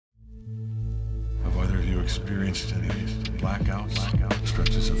ever experienced any blackouts?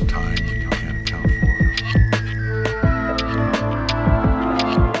 Stretches of time that you can't account for?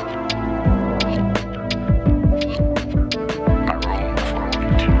 I roam for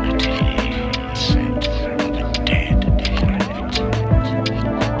eternity, said the dead.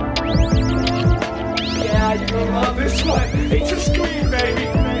 Yeah, you will love this one. It's a scream, baby.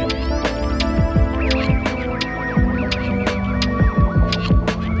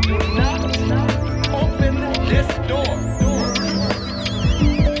 Do not open this door.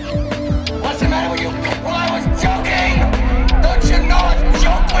 What's the matter with you? Well, I was joking! Don't you know it's a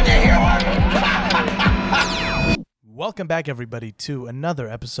joke when you hear one? Welcome back, everybody, to another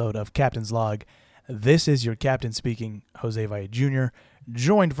episode of Captain's Log. This is your captain speaking, Jose Valle Jr.,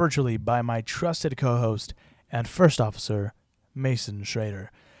 joined virtually by my trusted co-host and first officer, Mason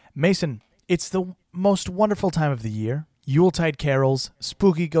Schrader. Mason, it's the most wonderful time of the year. Yuletide carols,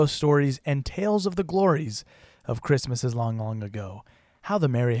 spooky ghost stories, and tales of the glories of Christmases long, long ago. How the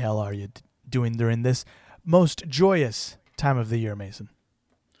merry hell are you doing during this most joyous time of the year, Mason?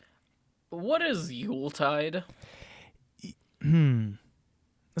 What is Yuletide?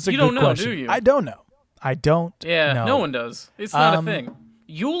 That's a You good don't know, question. do you? I don't know. I don't Yeah, know. no one does. It's not a thing.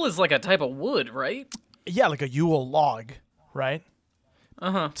 Yule is like a type of wood, right? Yeah, like a Yule log, right?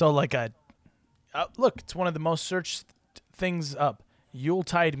 Uh-huh. So like a... look, it's one of the most searched things up.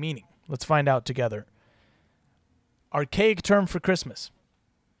 Yuletide meaning. Let's find out together. Archaic term for Christmas.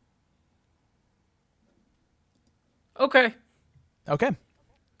 Okay. Okay.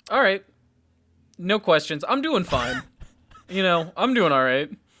 All right. No questions. I'm doing fine. I'm doing all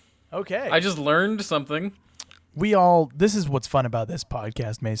right. Okay. I just learned something. This is what's fun about this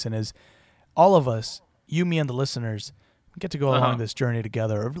podcast, Mason, is all of us, you, me, and the listeners, get to go along this journey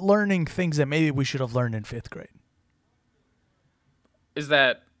together of learning things that maybe we should have learned in 5th grade.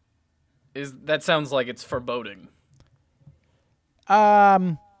 That sounds like it's foreboding.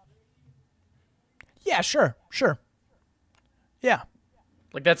 Yeah, sure. Yeah.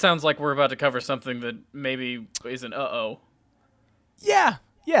 Like that sounds like we're about to cover something that maybe isn't Yeah.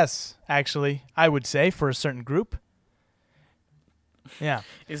 Yes, actually, I would say for a certain group. Yeah.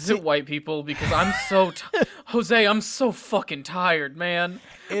 Is it white people? Because I'm so Jose, I'm so fucking tired, man.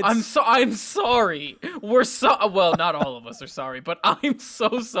 I'm sorry. Well, not all of us are sorry, but I'm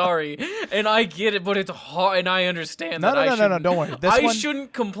so sorry. And I get it, but it's hard, and I understand No, that no, don't worry. I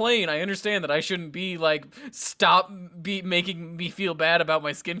shouldn't complain. I understand that I shouldn't be like making me feel bad about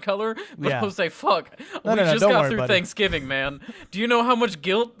my skin color. But Yeah. Jose, fuck. No, we no, just don't got worry, through buddy. Thanksgiving, man. Do you know how much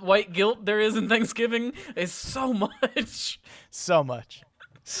white guilt there is in Thanksgiving? It's so much. So much.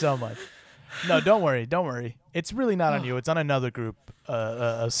 No, don't worry. It's really not on you. It's on another group,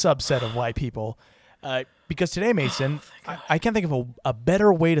 a subset of white people. Because today, Mason, I can't think of a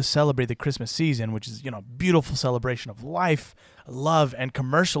better way to celebrate the Christmas season, which is, beautiful celebration of life, love, and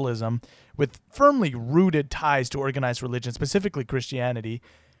commercialism with firmly rooted ties to organized religion, specifically Christianity.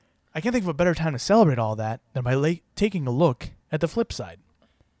 I can't think of a better time to celebrate all that than by taking a look at the flip side.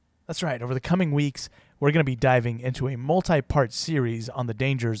 That's right. Over the coming weeks, we're going to be diving into a multi-part series on the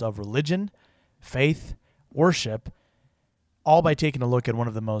dangers of religion, faith, worship, all by taking a look at one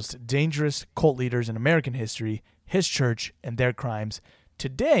of the most dangerous cult leaders in American history, his church, and their crimes.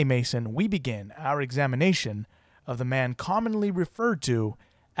 Today, Mason, we begin our examination of the man commonly referred to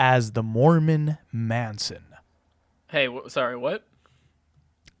as the Mormon Manson. Hey, sorry, what?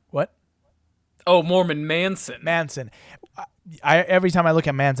 What? Oh, Mormon Manson. Manson. Every time I look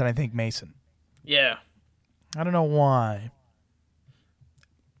at Manson, I think Mason. Yeah. I don't know why.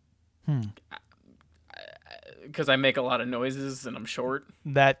 Because I make a lot of noises and I'm short.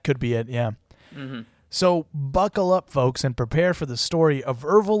 That could be it, yeah. Mm-hmm. So buckle up, folks, and prepare for the story of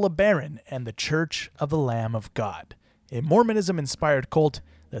Ervil LeBaron and the Church of the Lamb of God, a Mormonism-inspired cult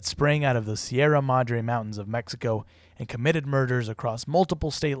that sprang out of the Sierra Madre Mountains of Mexico and committed murders across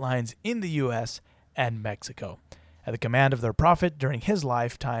multiple state lines in the U.S. and Mexico, at the command of their prophet during his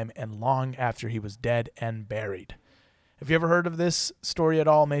lifetime and long after he was dead and buried. Have you ever heard of this story at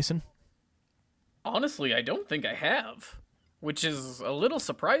all, Mason? Honestly, I don't think I have, which is a little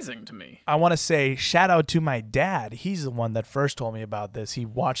surprising to me. I want to say shout out to my dad. He's the one that first told me about this. He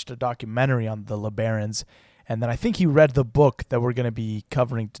watched a documentary on the LeBarons, and then I think he read the book that we're going to be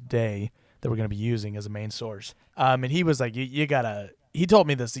covering today that we're going to be using as a main source. And he was like, you got to... He told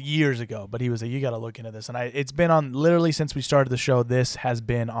me this years ago, but he was like, you got to look into this. And it's been on literally since we started the show. This has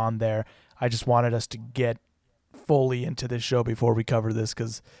been on there. I just wanted us to get fully into this show before we cover this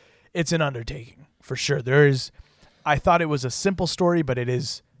because it's an undertaking for sure. I thought it was a simple story, but it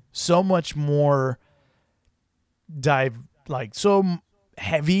is so much more so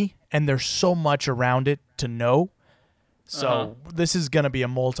heavy and there's so much around it to know. So this is going to be a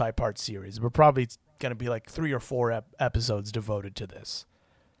multi-part series. We're probably going to be like 3 or 4 episodes devoted to this.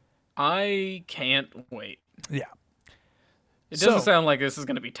 I can't wait. Yeah. It doesn't sound like this is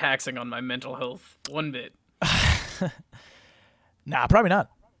going to be taxing on my mental health one bit. Nah, probably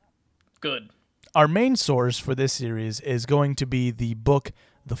not. Good. Our main source for this series is going to be the book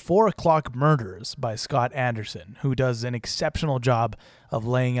The 4 O'Clock Murders by Scott Anderson, who does an exceptional job of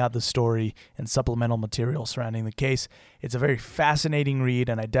laying out the story and supplemental material surrounding the case. It's a very fascinating read,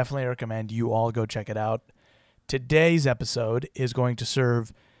 and I definitely recommend you all go check it out. Today's episode is going to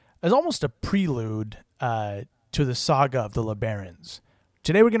serve as almost a prelude to the saga of the LeBarons.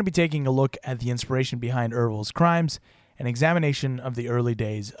 Today we're going to be taking a look at the inspiration behind Ervil's crimes, an examination of the early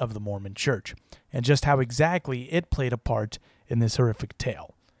days of the Mormon Church, and just how exactly it played a part in this horrific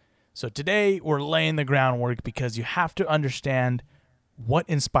tale. So today we're laying the groundwork because you have to understand what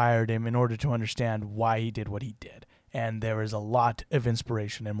inspired him in order to understand why he did what he did. And there is a lot of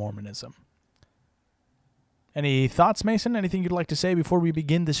inspiration in Mormonism. Any thoughts, Mason? Anything you'd like to say before we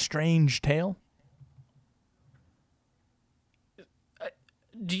begin this strange tale?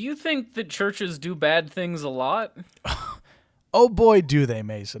 Do you think that churches do bad things a lot? Oh boy, do they,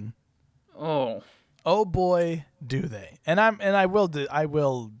 Mason. Oh. Oh boy, do they. And I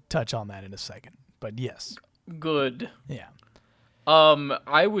will touch on that in a second. But yes. Good. Yeah.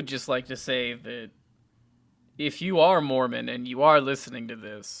 I would just like to say that if you are Mormon and you are listening to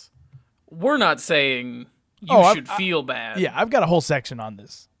this, we're not saying you should feel bad. Yeah, I've got a whole section on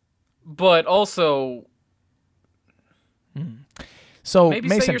this. But also, so maybe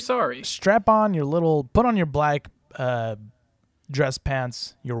Mason, say you're sorry. Put on your black dress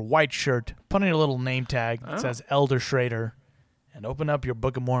pants, your white shirt, put on your little name tag that says Elder Schrader, and open up your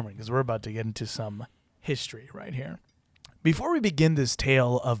Book of Mormon, because we're about to get into some history right here. Before we begin this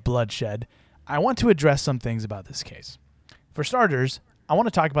tale of bloodshed, I want to address some things about this case. For starters, I want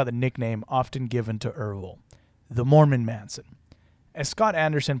to talk about the nickname often given to Ervil, the Mormon Manson. As Scott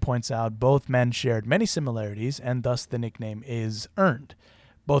Anderson points out, both men shared many similarities, and thus the nickname is earned.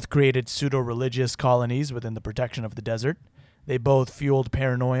 Both created pseudo-religious colonies within the protection of the desert. They both fueled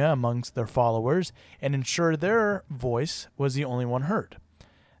paranoia amongst their followers and ensured their voice was the only one heard.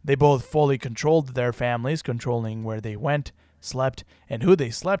 They both fully controlled their families, controlling where they went, slept, and who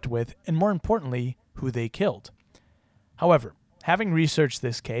they slept with, and more importantly, who they killed. However, having researched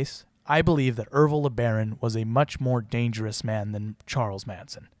this case, I believe that Ervil LeBaron was a much more dangerous man than Charles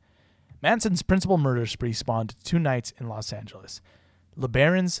Manson. Manson's principal murder spree spawned 2 nights in Los Angeles.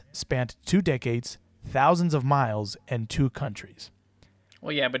 LeBaron's spanned 2 decades, thousands of miles, and 2 countries.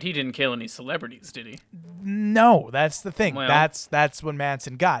 Well, yeah, but he didn't kill any celebrities, did he? No, that's the thing. Well, that's what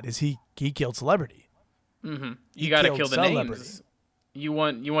Manson got, is he killed celebrity. Mm-hmm. You got to killed kill the celebrity. names. You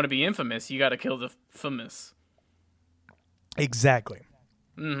want to be infamous, you got to kill the famous. Exactly.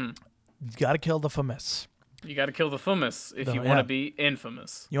 Mm-hmm. You got to kill the famous. You got to kill the famous if you Yeah. want to be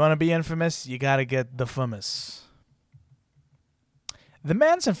infamous. You want to be infamous, you got to get the famous. The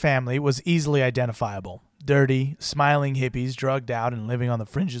Manson family was easily identifiable. Dirty, smiling hippies drugged out and living on the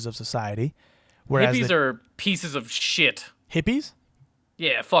fringes of society. Whereas Hippies are pieces of shit. Hippies?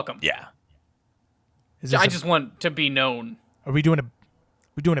 Yeah, fuck them. Yeah. I just want to be known. Are we doing a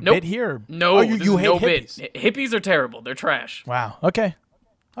Nope. bit here? Or- No, Oh, this you is hate no hippies. bit. Hippies are terrible. They're trash. Wow. Okay.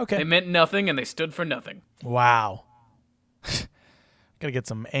 They meant nothing and they stood for nothing. Wow. Gotta get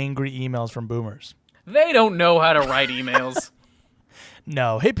some angry emails from boomers. They don't know how to write emails.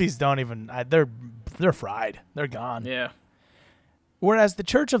 No, hippies don't even. They're fried. They're gone. Yeah. Whereas the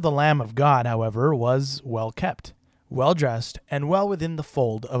Church of the Lamb of God, however, was well kept, well dressed, and well within the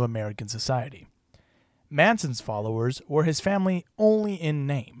fold of American society. Manson's followers were his family only in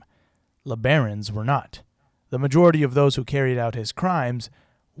name. LeBarons were not. The majority of those who carried out his crimes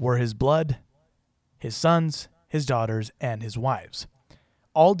were his blood, his sons, his daughters, and his wives,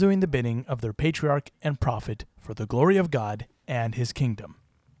 all doing the bidding of their patriarch and prophet for the glory of God and his kingdom.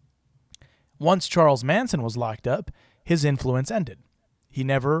 Once Charles Manson was locked up, his influence ended. He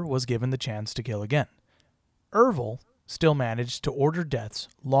never was given the chance to kill again. Ervil still managed to order deaths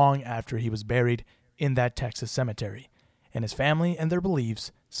long after he was buried in that Texas cemetery, and his family and their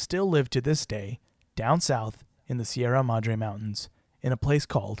beliefs still live to this day down south in the Sierra Madre Mountains in a place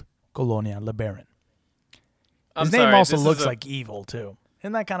called Colonia LeBaron. His name also looks like evil, too.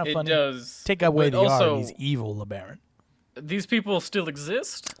 Isn't that kind of funny? It does. Take away But the R, also, he's evil LeBaron. These people still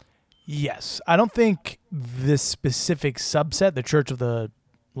exist? Yes. I don't think this specific subset, the Church of the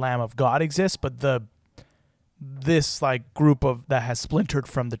Lamb of God, exists, but this like group of that has splintered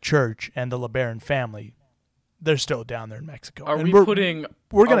from the church and the LeBaron family, they're still down there in Mexico. Are And we we're putting?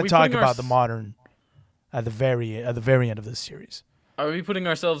 we're are going to we talk putting about the modern at the very end of this series. Are we putting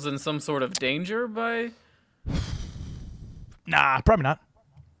ourselves in some sort of danger by? Nah, probably not.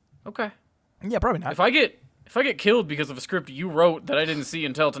 Okay. Yeah, probably not. If I get killed because of a script you wrote that I didn't see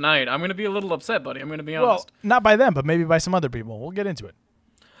until tonight, I'm gonna be a little upset, buddy. I'm gonna be Well, honest. not by them, but maybe by some other people. We'll get into it.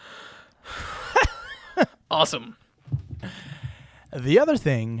 Awesome. The other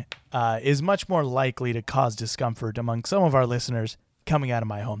thing is much more likely to cause discomfort among some of our listeners coming out of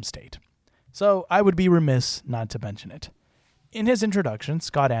my home state. So I would be remiss not to mention it. In his introduction,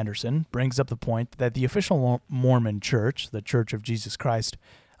 Scott Anderson brings up the point that the official Mormon Church, the Church of Jesus Christ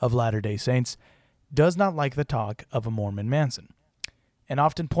of Latter-day Saints, does not like the talk of a Mormon Manson, and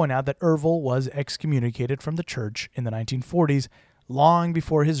often point out that Ervil was excommunicated from the church in the 1940s, long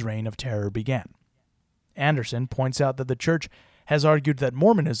before his reign of terror began. Anderson points out that the church has argued that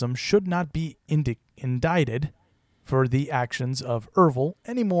Mormonism should not be indicted for the actions of Ervil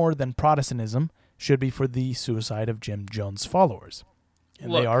any more than Protestantism should be for the suicide of Jim Jones' followers.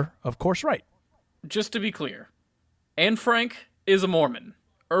 And Look. they are, of course, right. Just to be clear, Anne Frank is a Mormon.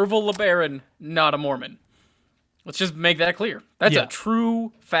 Ervil LeBaron, not a Mormon. Let's just make that clear. That's Yeah. a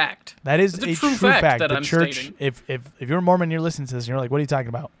true fact. That is It's a true fact. that The I'm church, stating. if you're a Mormon and you're listening to this and you're like, what are you talking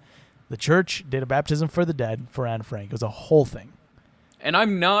about? The church did a baptism for the dead for Anne Frank. It was a whole thing. And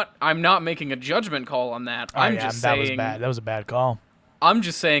I'm not making a judgment call on that. I'm just that saying was bad. That was a bad call. I'm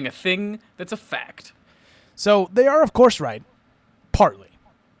just saying a thing that's a fact. So they are, of course, right. Partly.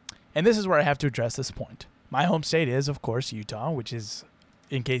 And this is where I have to address this point. My home state is, of course, Utah, which is,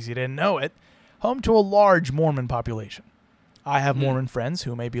 in case you didn't know it, home to a large Mormon population. I have Mormon friends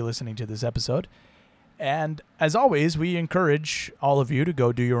who may be listening to this episode. And as always, we encourage all of you to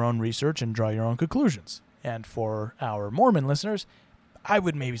go do your own research and draw your own conclusions. And for our Mormon listeners, I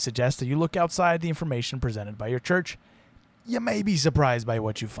would maybe suggest that you look outside the information presented by your church. You may be surprised by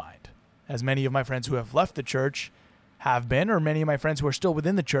what you find. As many of my friends who have left the church have been, or many of my friends who are still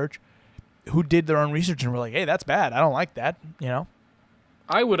within the church who did their own research and were like, hey, that's bad. I don't like that, you know?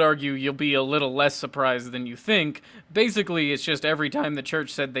 I would argue you'll be a little less surprised than you think. Basically, it's just every time the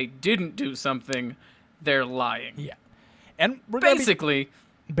church said they didn't do something, they're lying. Yeah. And we're gonna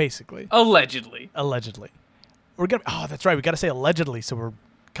Basically, allegedly. allegedly. We're gonna that's right, we gotta say allegedly so we're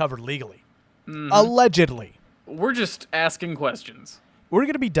covered legally. Allegedly. We're just asking questions. We're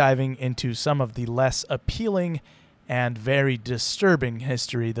gonna be diving into some of the less appealing and very disturbing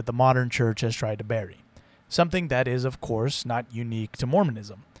history that the modern church has tried to bury. Something that is, of course, not unique to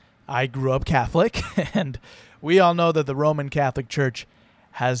Mormonism. I grew up Catholic, and we all know that the Roman Catholic Church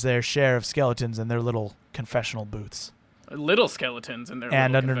has their share of skeletons in their little confessional booths Little skeletons in their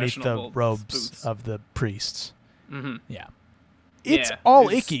and little underneath the confessional robes booths. of the priests. Mm-hmm. Yeah. It's Yeah, all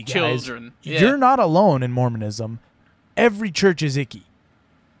there's icky, guys. children. Yeah. You're not alone in Mormonism. Every church is icky.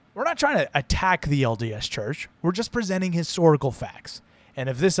 We're not trying to attack the LDS Church. We're just presenting historical facts. And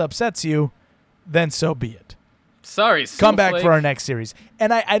if this upsets you, then so be it. Sorry, Come back Snowflake. for our next series.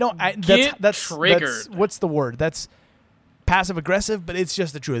 And Get that's triggered. what's the word? That's passive aggressive, but it's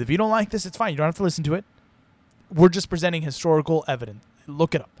just the truth. If you don't like this, it's fine. You don't have to listen to it. We're just presenting historical evidence.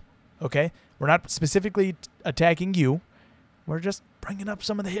 Look it up. Okay? We're not specifically attacking you. We're just bringing up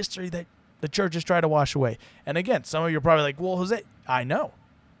some of the history that the church has tried to wash away. And again, some of you are probably like, "Well, Jose, I know."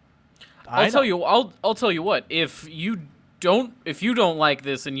 I'll tell you what. If you don't like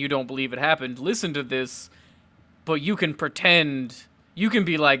this and you don't believe it happened, listen to this. But you can pretend. You can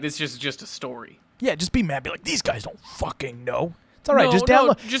be like, this is just a story. Yeah, just be mad. Be like, these guys don't fucking know. It's all right. No, just no,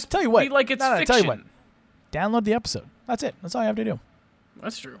 download. just tell you what. be like it's Tell you what. fiction. Download the episode. That's it. That's all you have to do.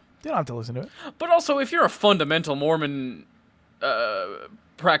 That's true. You don't have to listen to it. But also, if you're a fundamental Mormon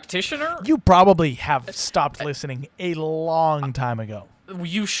practitioner, You probably have stopped listening a long time ago.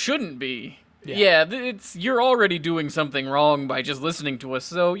 you shouldn't be. Yeah. Yeah, you're already doing something wrong by just listening to us.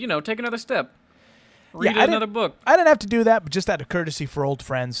 So take another step. Read I another didn't- book. I didn't have to do that, but just out of courturity for old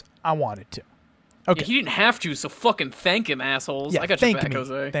friends, I wanted to. Okay. Yeah, he didn't have to, so fucking thank him, assholes. Yeah, I got your thank back, me.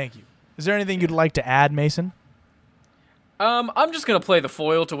 Jose. Thank you. Is there anything you'd like to add, Mason? I'm just gonna play the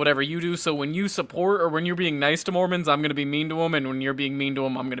foil to whatever you do. So when you support or when you're being nice to Mormons, I'm gonna be mean to them, and when you're being mean to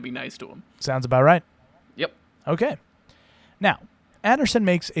them, I'm gonna be nice to them. Sounds about right. Yep. Okay. Now, Anderson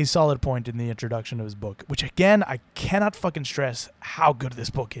makes a solid point in the introduction of his book, which again, I cannot fucking stress how good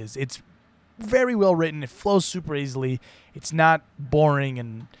this book is. It's very well written. It flows super easily. It's not boring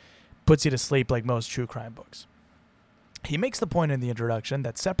and puts you to sleep like most true crime books. He makes the point in the introduction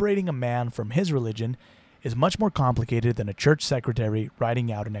that separating a man from his religion is much more complicated than a church secretary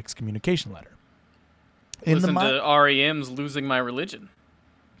writing out an excommunication letter. Listen to REM's "Losing My Religion."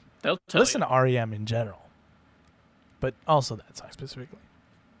 They'll tell Listen you. to REM in general. but also that song specifically.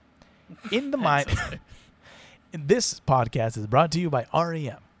 In the mind, this podcast is brought to you by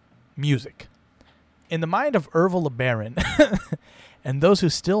REM Music. In the mind of Ervil LeBaron and those who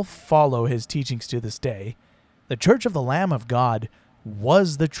still follow his teachings to this day, the Church of the Lamb of God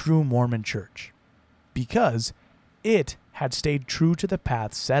was the true Mormon church because it had stayed true to the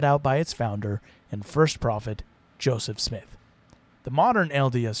path set out by its founder and first prophet, Joseph Smith. The modern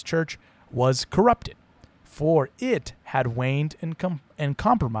LDS church was corrupted, for it had waned and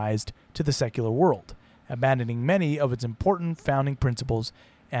compromised to the secular world, abandoning many of its important founding principles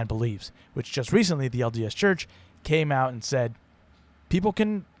and beliefs, which just recently the LDS church came out and said,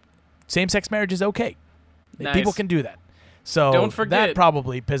 same-sex marriage is okay. Nice. People can do that. So Don't forget, that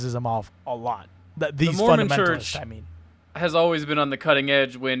probably pisses them off a lot. These Mormon fundamentalists, church has always been on the cutting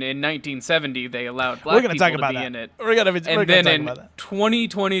edge when in 1970 they allowed black people to be in it. And then in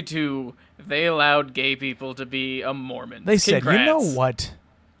 2022, they allowed gay people to be a Mormon. They said, Congrats. you know what?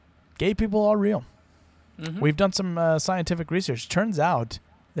 Gay people are real. Mm-hmm. We've done some scientific research. Turns out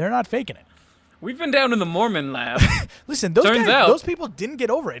they're not faking it. We've been down in the Mormon lab. Listen, Turns out- those people didn't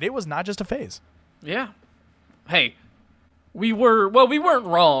get over it. It was not just a phase. Yeah. Hey, we weren't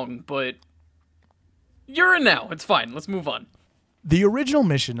wrong, but you're in now. It's fine. Let's move on. The original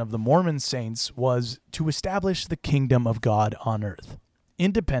mission of the Mormon saints was to establish the kingdom of God on earth,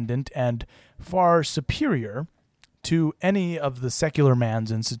 independent and far superior to any of the secular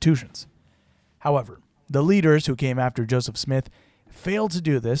man's institutions. However, the leaders who came after Joseph Smith failed to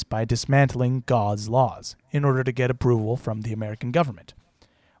do this by dismantling God's laws in order to get approval from the American government.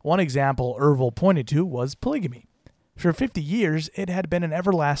 One example Ervil pointed to was polygamy. For 50 years, it had been an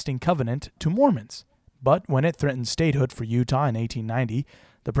everlasting covenant to Mormons. But when it threatened statehood for Utah in 1890,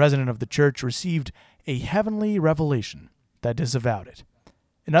 the president of the church received a heavenly revelation that disavowed it.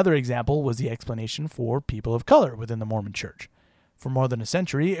 Another example was the explanation for people of color within the Mormon church. For more than a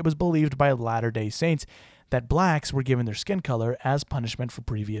century, it was believed by Latter-day Saints that blacks were given their skin color as punishment for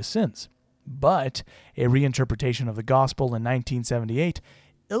previous sins. But a reinterpretation of the gospel in 1978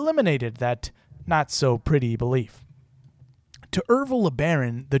 eliminated that not-so-pretty belief. To Ervil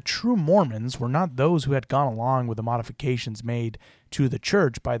LeBaron, the true Mormons were not those who had gone along with the modifications made to the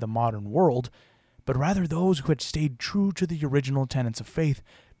church by the modern world, but rather those who had stayed true to the original tenets of faith,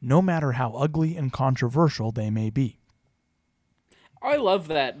 no matter how ugly and controversial they may be. I love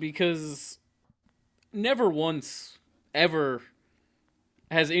that because never once, ever,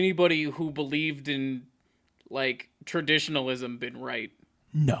 has anybody who believed in, traditionalism been right.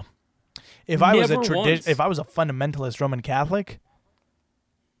 No. If I was a once. if I was a fundamentalist Roman Catholic,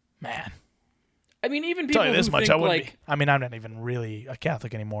 man. I mean, even people Tell you this who much, think, I wouldn't be. I mean, I'm not even really a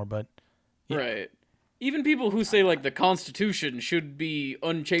Catholic anymore, but yeah. Right. Even people who say, the Constitution should be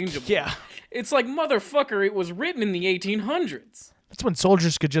unchangeable. Yeah. It's like, motherfucker, it was written in the 1800s. That's when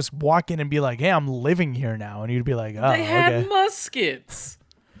soldiers could just walk in and be like, hey, I'm living here now. And you'd be like, oh, They had okay. muskets.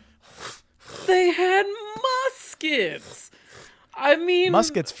 They had muskets. I mean...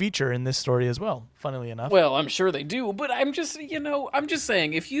 Muskets feature in this story as well, funnily enough. Well, I'm sure they do, but I'm just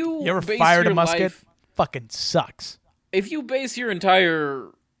saying, if you You ever base fired your a musket? life- Fucking sucks. if you base your entire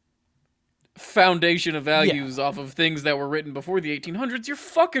foundation of values off of things that were written before the 1800s, you're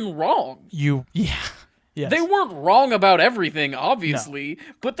fucking wrong. Yes. They weren't wrong about everything, obviously,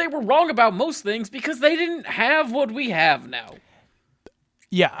 but they were wrong about most things because they didn't have what we have now.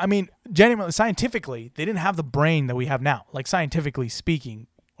 Yeah, I mean, genuinely, scientifically, they didn't have the brain that we have now. Like, scientifically speaking,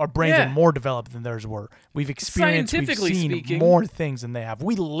 our brains are more developed than theirs were. We've experienced, we've Scientifically seen speaking, more things than they have.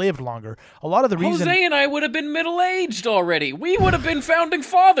 We lived longer. A lot of the reason... Jose and I would have been middle-aged already. We would have been founding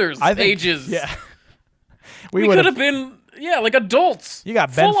fathers ages. Yeah. We could have been, adults. You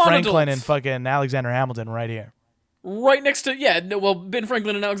got Ben Full-on Franklin adults. and fucking Alexander Hamilton right here. Right next to, Ben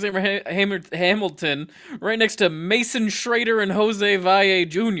Franklin and Alexander Hamilton, right next to Mason Schrader and Jose Valle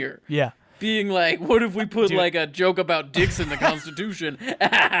Jr. Yeah. Being like, what if we put, a joke about dicks in the Constitution? And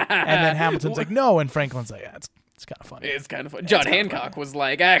then Hamilton's like, no, and Franklin's like, yeah, it's kind of funny. It's kind of fun. John Hancock was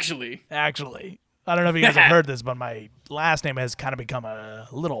like, actually. Actually, I don't know if you guys have heard this, but my last name has kind of become a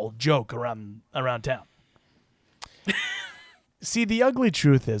little joke around town. See, the ugly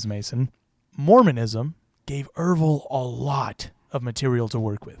truth is, Mason, Mormonism gave Ervil a lot of material to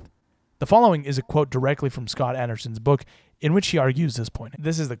work with. The following is a quote directly from Scott Anderson's book in which he argues this point.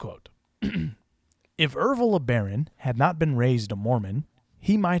 This is the quote. If Ervil LeBaron had not been raised a Mormon,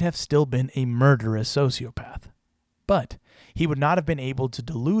 he might have still been a murderous sociopath. But he would not have been able to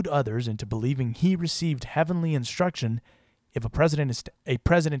delude others into believing he received heavenly instruction if a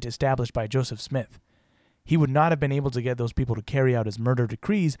president established by Joseph Smith. He would not have been able to get those people to carry out his murder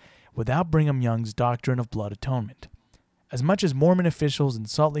decrees without Brigham Young's doctrine of blood atonement. As much as Mormon officials in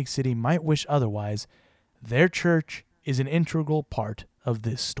Salt Lake City might wish otherwise, their church is an integral part of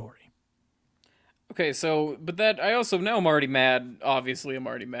this story. Okay, so, but that, I also, now I'm already mad. Obviously, I'm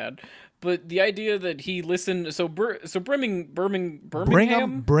already mad. But the idea that he listened, so Birmingham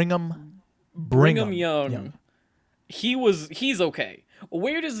Young. He's okay.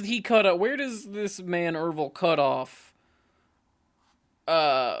 Where does this man Ervil cut off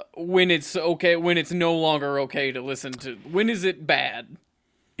when it's okay, when it's no longer okay to listen to? When is it bad?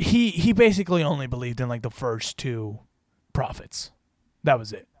 He basically only believed in like the first two prophets. That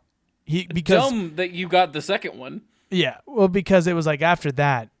was it. Because dumb that you got the second one. Yeah, well, because it was like after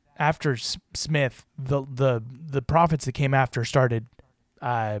that, after Smith, the prophets that came after started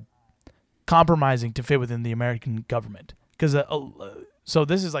compromising to fit within the American government. Because so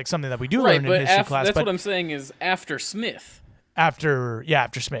this is like something that we do learn in history class. That's what I'm saying is after Smith. After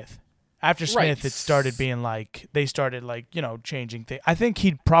Smith. After Smith, Right. It started being like, they started like, changing things. I think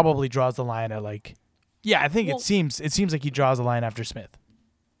he probably draws the line at like, it seems like he draws the line after Smith.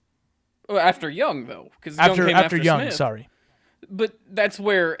 Well, after Young, though. Because After Young, Smith. sorry. But that's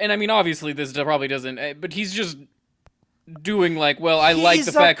where, and I mean, obviously this probably doesn't, but he's just doing like, well, I like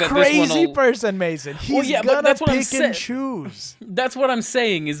the fact that this one He's a crazy person, Mason. He's but that's what I'm pick and choose. That's what I'm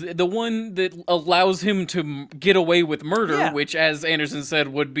saying, is the one that allows him to get away with murder, which, as Anderson said,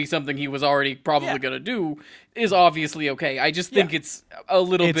 would be something he was already probably going to do, is obviously okay. I just think it's a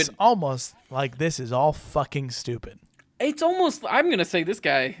little bit... It's almost like this is all fucking stupid. It's almost, I'm going to say this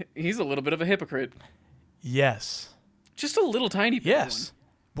guy, he's a little bit of a hypocrite. Yes. Just a little tiny bit. Yes.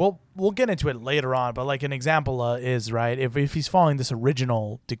 We'll get into it later on, but like an example is, right, if he's following this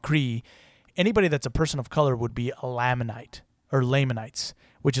original decree, anybody that's a person of color would be a Lamanite or Lamanites,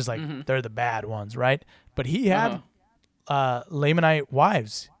 which is like they're the bad ones, right? But he had Lamanite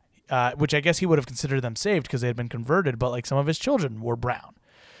wives, which I guess he would have considered them saved because they had been converted, but like some of his children were brown.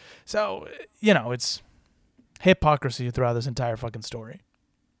 So, it's hypocrisy throughout this entire fucking story.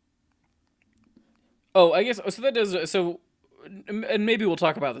 Oh, I guess, so that does, so... And maybe we'll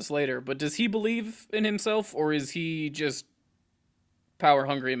talk about this later, but does he believe in himself, or is he just power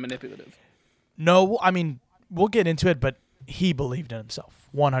hungry and manipulative? No, I mean, we'll get into it, but he believed in himself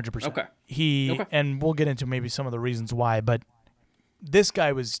 100%. Okay. And we'll get into maybe some of the reasons why, but this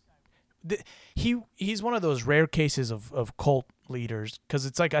guy was he's one of those rare cases of cult leaders, because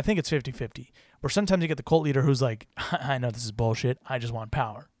it's like, I think it's 50-50, where sometimes you get the cult leader who's like, I know this is bullshit, I just want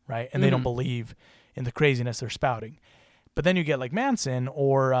power, right? And they don't believe in the craziness they're spouting. But then you get like Manson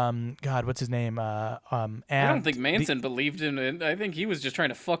or God, what's his name? I don't think Manson believed in it. I think he was just trying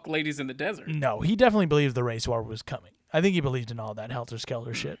to fuck ladies in the desert. No, he definitely believed the race war was coming. I think he believed in all that helter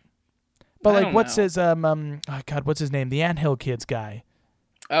skelter shit. But like, what's his God, what's his name? The Anthill Kids guy.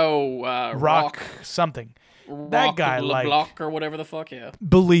 Oh, Rock something. That guy LeBlanc or whatever the fuck,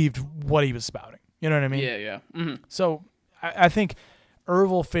 believed what he was spouting. You know what I mean? Yeah. Mm-hmm. So I think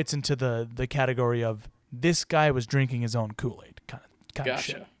Ervil fits into the category of, this guy was drinking his own Kool-Aid kind of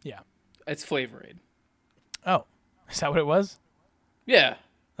shit. Yeah. It's Flavor Aid. Oh, is that what it was? Yeah.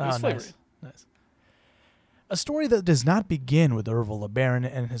 It was Flavor Aid. Nice. A story that does not begin with Ervil LeBaron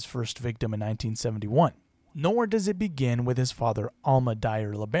and his first victim in 1971, nor does it begin with his father Alma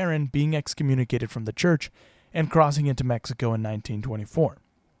Dyer LeBaron being excommunicated from the church and crossing into Mexico in 1924.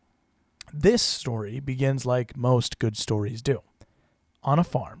 This story begins like most good stories do, on a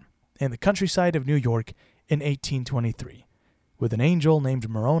farm in the countryside of New York in 1823, with an angel named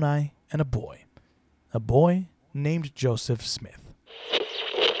Moroni and a boy named Joseph Smith.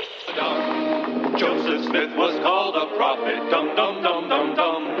 Joseph Smith was called a prophet, dum dum dum dum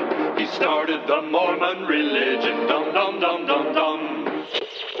dum. He started the Mormon religion, dum dum dum dum dum.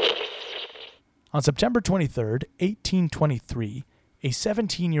 On September 23rd, 1823, a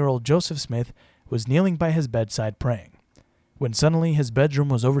 17-year-old Joseph Smith was kneeling by his bedside praying, when suddenly his bedroom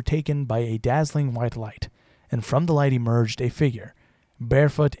was overtaken by a dazzling white light, and from the light emerged a figure,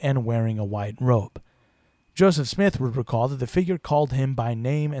 barefoot and wearing a white robe. Joseph Smith would recall that the figure called him by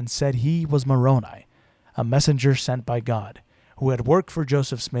name and said he was Moroni, a messenger sent by God, who had work for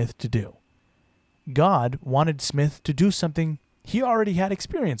Joseph Smith to do. God wanted Smith to do something he already had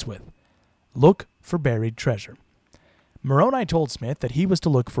experience with: look for buried treasure. Moroni told Smith that he was to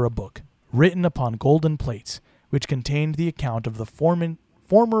look for a book, written upon golden plates, which contained the account of the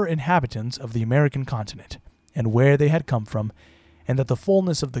former inhabitants of the American continent, and where they had come from, and that the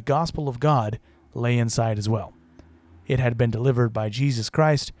fullness of the gospel of God lay inside as well. It had been delivered by Jesus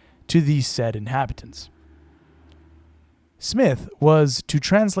Christ to these said inhabitants. Smith was to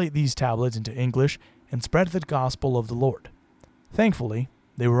translate these tablets into English and spread the gospel of the Lord. Thankfully,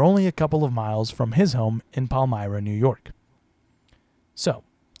 they were only a couple of miles from his home in Palmyra, New York. So,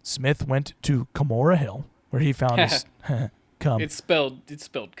 Smith went to Cumorah Hill, where he found It's spelled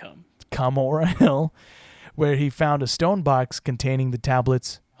cum. Cumorah Hill, where he found a stone box containing the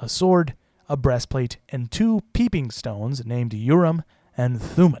tablets, a sword, a breastplate, and 2 peeping stones named Urim and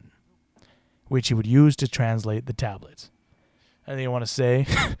Thummim, which he would use to translate the tablets. Anything you want to say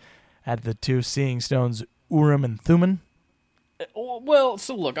at the 2 seeing stones, Urim and Thummim? Well,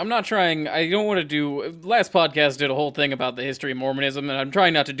 so look, I don't want to do... Last podcast did a whole thing about the history of Mormonism, and I'm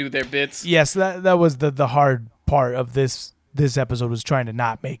trying not to do their bits. Yes, that was the hard part of this episode, was trying to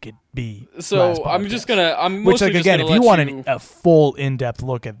not make it be. So I'm just gonna... Which, like, again, if you want a full in-depth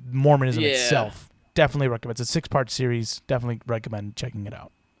look at Mormonism itself, definitely recommend. It's a 6-part series. Definitely recommend checking it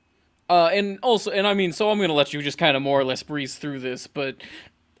out. So I'm gonna let you just kind of more or less breeze through this, but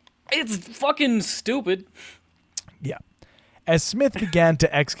it's fucking stupid. Yeah. As Smith began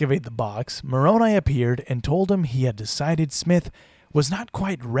to excavate the box, Moroni appeared and told him he had decided Smith was not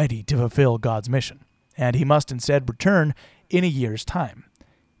quite ready to fulfill God's mission, and he must instead return in a year's time.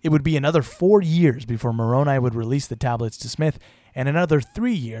 It would be another 4 years before Moroni would release the tablets to Smith, and another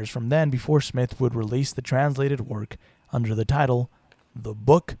 3 years from then before Smith would release the translated work under the title, The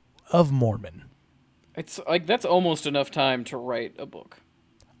Book of Mormon. It's like, that's almost enough time to write a book.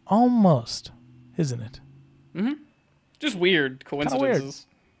 Almost, isn't it? Mm-hmm. Just weird coincidences.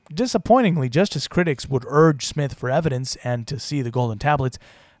 Weird. Disappointingly, just as critics would urge Smith for evidence and to see the golden tablets,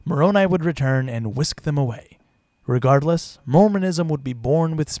 Moroni would return and whisk them away. Regardless, Mormonism would be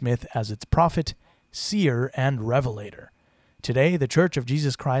born with Smith as its prophet, seer, and revelator. Today, the Church of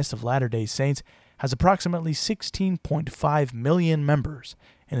Jesus Christ of Latter-day Saints has approximately 16.5 million members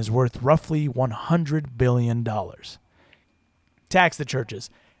and is worth roughly $100 billion. Tax the churches.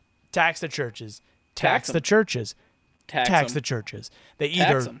 Tax the churches. Tax the churches. Tax the churches. They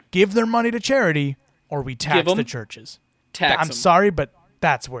either give their money to charity or we tax the churches. I'm sorry, but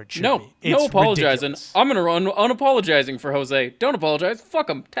that's where it should be. It's no apologizing. ridiculous. I'm going to run unapologizing for Jose. Don't apologize. Fuck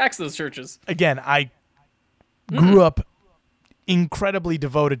them. Tax those churches. Again, I grew up incredibly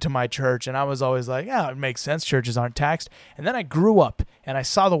devoted to my church, and I was always like, yeah, it makes sense. Churches aren't taxed. And then I grew up, and I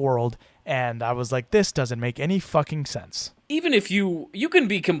saw the world, and I was like, this doesn't make any fucking sense. Even if you can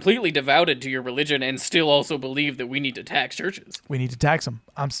be completely devoted to your religion and still also believe that we need to tax churches. We need to tax them.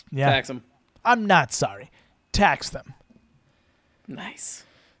 Tax them. I'm not sorry. Tax them. Nice.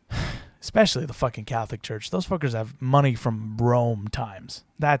 Especially the fucking Catholic Church. Those fuckers have money from Rome times.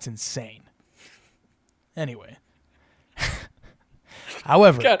 That's insane. Anyway.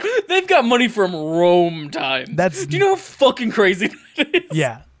 However. God, they've got money from Rome times. Do you know how fucking crazy that is?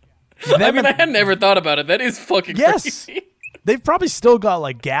 Yeah. I hadn't ever thought about it. That is fucking crazy. They've probably still got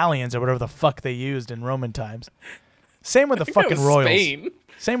like galleons or whatever the fuck they used in Roman times. Same with the fucking royals. Spain.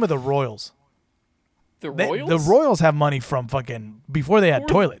 Same with the royals. The royals? The royals have money from fucking before they had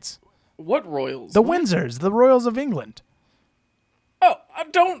toilets. What royals? The Windsors, the royals of England. Oh,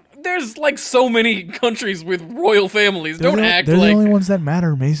 there's like so many countries with royal families. They're the only ones that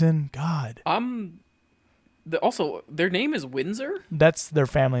matter, Mason. God. Also, their name is Windsor? That's their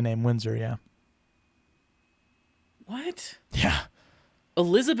family name, Windsor, yeah. What? Yeah.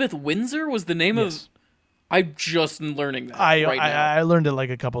 Elizabeth Windsor was the name of... I'm just learning that right now. I learned it like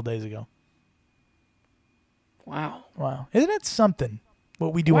a couple days ago. Wow. Isn't it something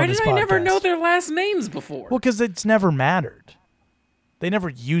what we do Why on this podcast? did I never know their last names before? Well, because it's never mattered. They never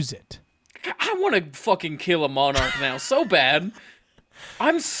use it. I want to fucking kill a monarch now so bad.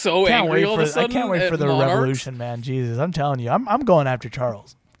 I'm so angry all of a sudden. I can't wait for the revolution, man. Jesus, I'm telling you, I'm going after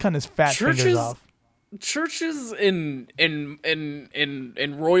Charles. Cutting his fat fingers off. Churches and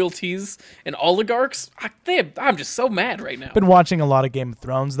royalties and oligarchs, I'm just so mad right now. Been watching a lot of Game of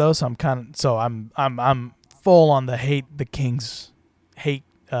Thrones though, so I'm full on the hate the kings,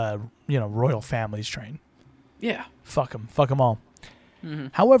 royal families train. Yeah, fuck them all. Mm-hmm.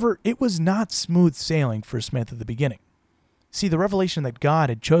 However, it was not smooth sailing for Smith at the beginning. See, the revelation that God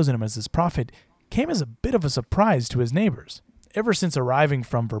had chosen him as his prophet came as a bit of a surprise to his neighbors. Ever since arriving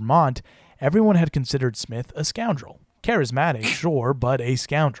from Vermont, everyone had considered Smith a scoundrel. Charismatic, sure, but a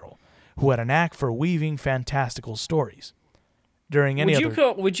scoundrel, who had a knack for weaving fantastical stories.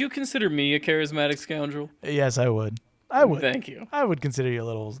 Would you consider me a charismatic scoundrel? Yes, I would. I would. Thank you. I would consider you a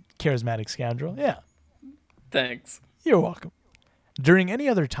little charismatic scoundrel, yeah. Thanks. You're welcome. During any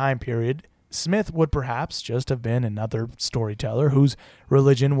other time period, Smith would perhaps just have been another storyteller whose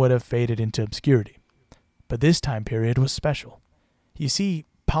religion would have faded into obscurity. But this time period was special. You see,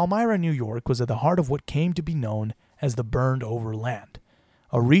 Palmyra, New York was at the heart of what came to be known as the Burned Over Land,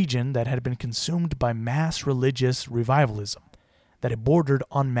 a region that had been consumed by mass religious revivalism, that had bordered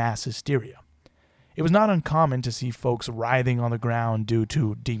on mass hysteria. It was not uncommon to see folks writhing on the ground due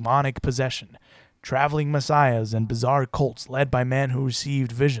to demonic possession, traveling messiahs, and bizarre cults led by men who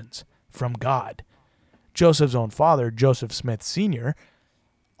received visions from God. Joseph's own father, Joseph Smith Sr.,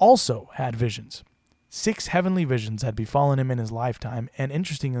 also had visions. 6 heavenly visions had befallen him in his lifetime, and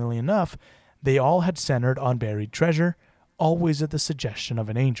interestingly enough, they all had centered on buried treasure, always at the suggestion of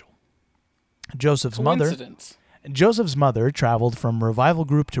an angel. Joseph's mother traveled from revival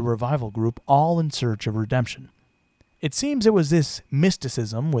group to revival group, all in search of redemption. It seems it was this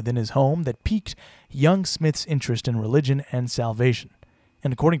mysticism within his home that piqued young Smith's interest in religion and salvation,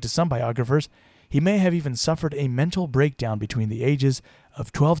 and according to some biographers, he may have even suffered a mental breakdown between the ages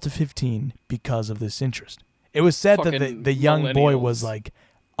of 12 to 15 because of this interest. It was said that the young boy was like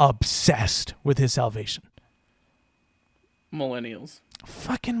obsessed with his salvation. Millennials.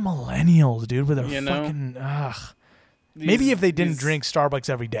 Fucking millennials, dude, with their fucking maybe if they didn't drink Starbucks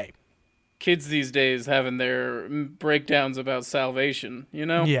every day. Kids these days having their breakdowns about salvation, you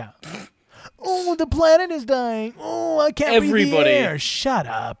know? Yeah. Oh, the planet is dying. Oh, I can't breathe the air. Shut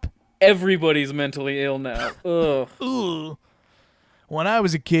up. Everybody's mentally ill now. Ugh. Ugh. When I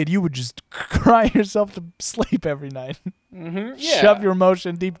was a kid, you would just cry yourself to sleep every night. Mm-hmm. Yeah. Shove your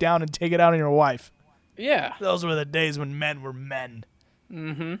emotion deep down and take it out on your wife. Yeah. Those were the days when men were men.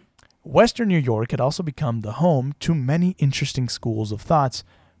 Mm-hmm. Western New York had also become the home to many interesting schools of thoughts,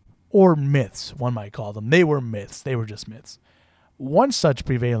 or myths, one might call them. They were myths. They were just myths. One such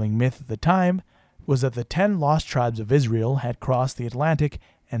prevailing myth at the time was that the 10 lost tribes of Israel had crossed the Atlantic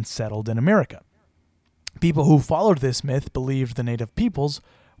and settled in America. People who followed this myth believed the native peoples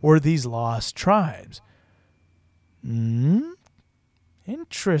were these lost tribes.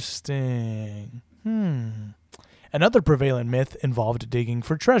 Interesting. Another prevalent myth involved digging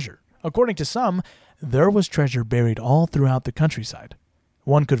for treasure. According to some, there was treasure buried all throughout the countryside.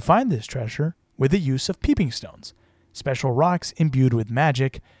 One could find this treasure with the use of peeping stones, special rocks imbued with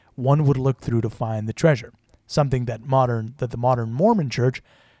magic one would look through to find the treasure. Something that the modern Mormon church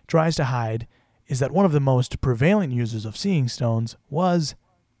tries to hide is that one of the most prevalent users of seeing stones was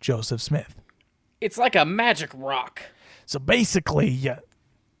Joseph Smith. It's like a magic rock. So basically, yeah,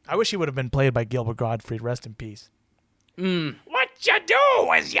 I wish he would have been played by Gilbert Gottfried. Rest in peace. What you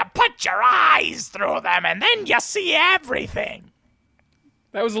do is you put your eyes through them and then you see everything.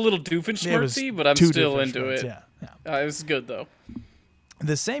 That was a little doofenshmirtzy, but I'm still into it. Yeah. It was good, though.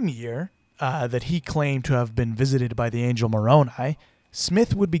 The same year that he claimed to have been visited by the angel Moroni,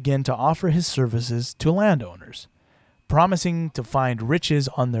 Smith would begin to offer his services to landowners, promising to find riches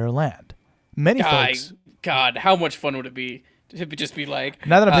on their land. Many folks... God, how much fun would it be to just be like,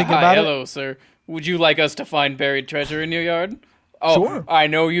 now that I'm thinking about hello, sir. Would you like us to find buried treasure in your yard? Oh, sure. I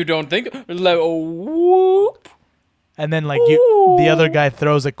know you don't think... Whoop. And then, the other guy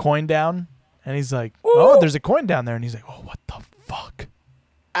throws a coin down, and he's like, oh, there's a coin down there. And he's like, oh, what the fuck?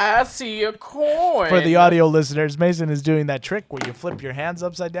 I see a coin. For the audio listeners, Mason is doing that trick where you flip your hands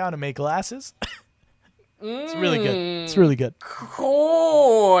upside down and make glasses. It's really good. It's really good.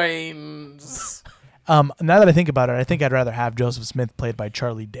 Coins. Now that I think about it, I think I'd rather have Joseph Smith played by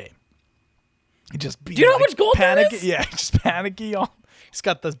Charlie Day. He just do you know how much gold panicky? there is? Yeah, just panicky. He's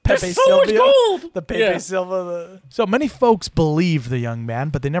got the Pepe There's so Silvia. much gold. The Pepe Silva. So many folks believed the young man,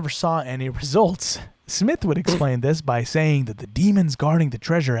 but they never saw any results. Smith would explain this by saying that the demons guarding the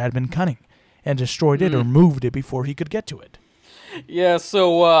treasure had been cunning and destroyed it or moved it before he could get to it. Yeah,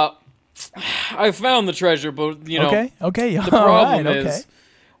 so I found the treasure, but Okay. The problem is,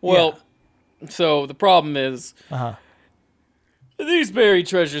 so the problem is, these buried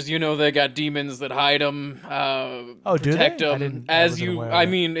treasures, they got demons that hide them, protect them. I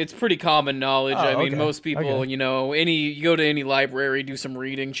mean, it's pretty common knowledge. Most people, you go to any library, do some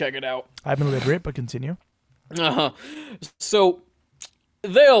reading, check it out. I've been literate, but continue. So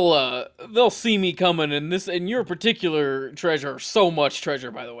they'll see me coming, and your particular treasure, so much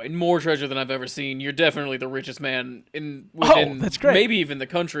treasure, by the way, more treasure than I've ever seen. You're definitely the richest man within that's great. Maybe even the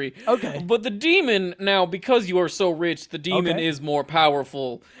country. Okay. But the demon, now, because you are so rich, the demon is more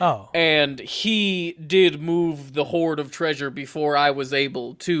powerful. Oh. And he did move the hoard of treasure before I was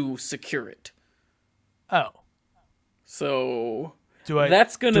able to secure it. Oh. So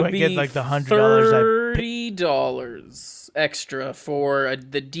that's going to be get like the $100 $30 extra for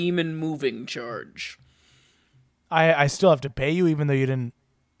the demon moving charge. I still have to pay you even though you didn't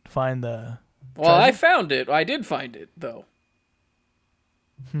find the Well, treasure? I found it. I did find it, though.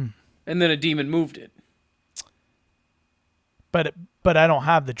 And then a demon moved it. But I don't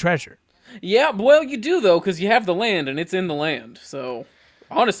have the treasure. Yeah, well, you do, though, because you have the land, and it's in the land, so...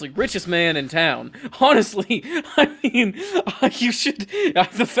 Honestly, richest man in town. Honestly, I mean, you should.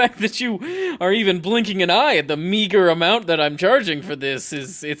 The fact that you are even blinking an eye at the meager amount that I'm charging for this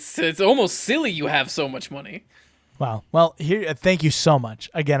it's almost silly. You have so much money. Wow. Well, here, thank you so much.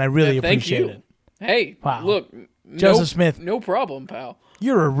 Again, I really Thank appreciate you. it. Hey, Wow. look, Joseph Smith. No problem, pal.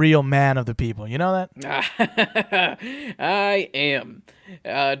 You're a real man of the people. You know that? I am.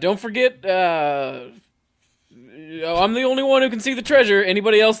 Don't forget. I'm the only one who can see the treasure.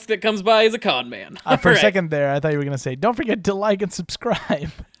 Anybody else that comes by is a con man. For a Right. second there, I thought you were going to say, don't forget to like and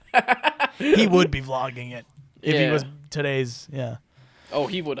subscribe. He would be vlogging it if he Yeah. was today's, yeah. Oh,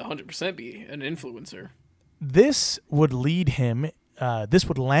 he would 100% be an influencer. This would land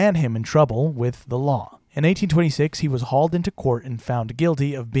him in trouble with the law. In 1826, he was hauled into court and found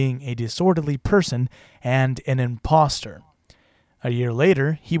guilty of being a disorderly person and an imposter. A year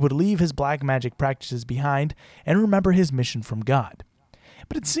later, he would leave his black magic practices behind and remember his mission from God.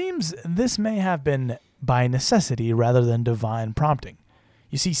 But it seems this may have been by necessity rather than divine prompting.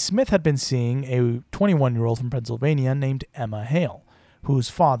 You see, Smith had been seeing a 21-year-old from Pennsylvania named Emma Hale, whose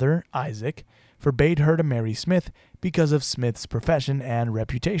father, Isaac, forbade her to marry Smith because of Smith's profession and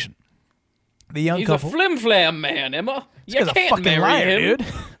reputation. The young He's couple, a flim-flam man, Emma. You He's a can't fucking marry liar, him. dude.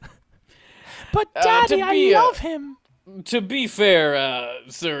 But Daddy, to I be, love him. To be fair,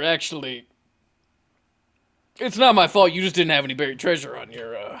 sir, actually, it's not my fault. You just didn't have any buried treasure on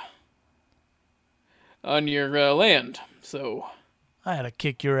your land. So, I had to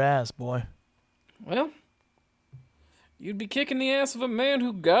kick your ass, boy. well, you'd be kicking the ass of a man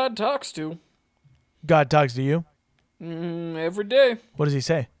who God talks to God talks to you. every day. What does he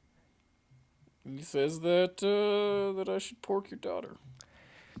say? He says that I should pork your daughter.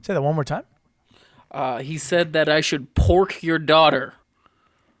 Say that one more time. He said that I should pork your daughter.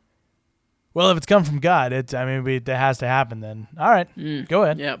 Well, if it's come from God, it has to happen then. All right, go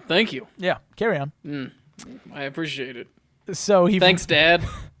ahead. Yeah, thank you. Yeah, carry on. I appreciate it. So he Thanks, Dad.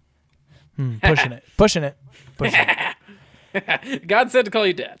 pushing it. God said to call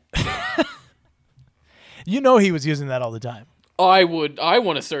you Dad. You know he was using that all the time. I want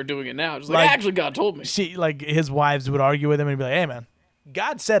to start doing it now. Just like, actually, God told me. His wives would argue with him and be like, "Hey, man,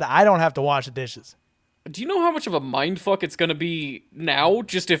 God said I don't have to wash the dishes." Do you know how much of a mindfuck it's gonna be now?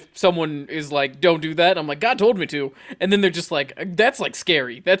 Just if someone is like, "Don't do that," I'm like, "God told me to," and then they're just like, "That's like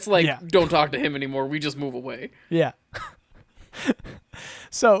scary. That's like, Yeah. Don't talk to him anymore. We just move away." Yeah.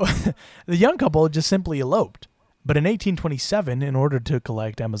 So the young couple just simply eloped. But in 1827, in order to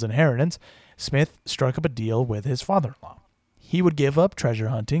collect Emma's inheritance, Smith struck up a deal with his father-in-law. He would give up treasure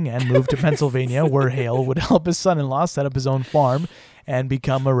hunting and move to Pennsylvania, where Hale would help his son-in-law set up his own farm and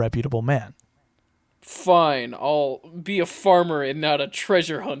become a reputable man. Fine, I'll be a farmer and not a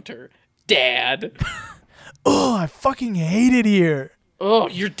treasure hunter, Dad. Oh, I fucking hate it here. Oh,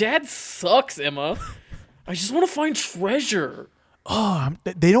 your dad sucks, Emma. I just want to find treasure. Oh,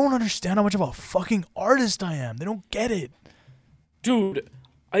 they don't understand how much of a fucking artist I am. They don't get it. Dude,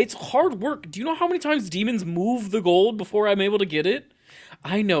 it's hard work. Do you know how many times demons move the gold before I'm able to get it?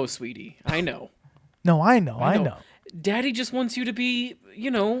 I know, sweetie. I know. No, I know. Daddy just wants you to be,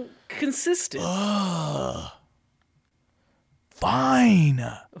 consistent. Fine.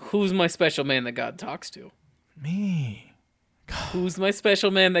 Who's my special man that God talks to? Me. Who's my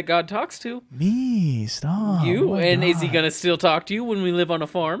special man that God talks to? Me. Stop. You. Oh my And is he God. going to still talk to you when we live on a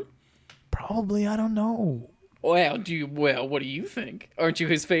farm? Probably, I don't know. Well, what do you think? Aren't you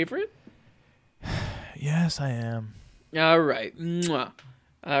his favorite? Yes, I am. All right. Mwah.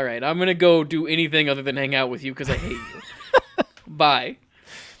 All right. I'm going to go do anything other than hang out with you because I hate you. Bye.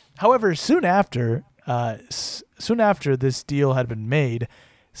 However, soon after this deal had been made,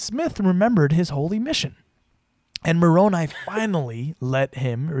 Smith remembered his holy mission, and Moroni finally let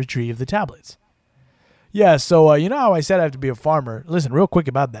him retrieve the tablets. Yeah, so you know how I said I have to be a farmer? Listen, real quick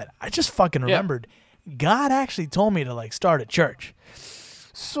about that. I just fucking remembered. God actually told me to start a church.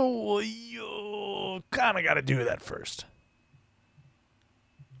 So you kind of got to do that first.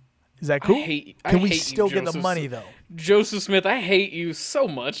 Is that cool? I Can we hate you, still get the Joseph money though? Joseph Smith, I hate you so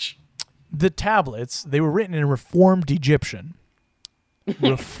much. The tablets, they were written in Reformed Egyptian.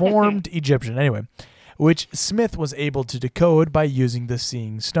 Anyway, which Smith was able to decode by using the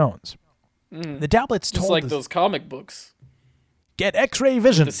seeing stones. The tablets Just told like us, those comic books. get X-ray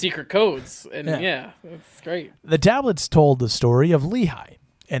vision. The secret codes. And Yeah. yeah, that's great. The tablets told the story of Lehi,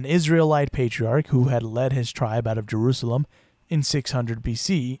 an Israelite patriarch who had led his tribe out of Jerusalem in 600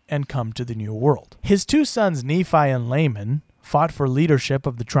 BC and come to the New World. His two sons, Nephi and Laman, fought for leadership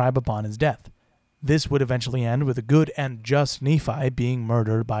of the tribe upon his death. This would eventually end with a good and just Nephi being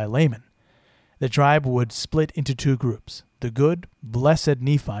murdered by Laman. The tribe would split into two groups, the good, blessed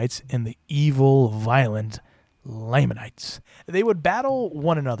Nephites and the evil, violent Lamanites. They would battle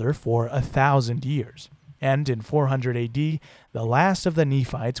one another for 1,000 years, and in 400 AD, the last of the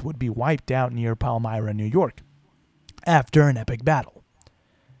Nephites would be wiped out near Palmyra, New York, after an epic battle.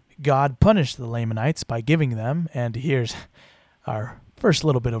 God punished the Lamanites by giving them, and here's our first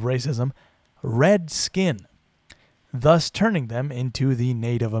little bit of racism, red skin, thus turning them into the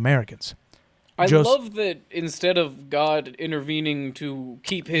Native Americans. I love that instead of God intervening to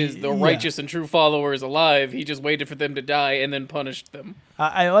keep the righteous and true followers alive, he just waited for them to die and then punished them.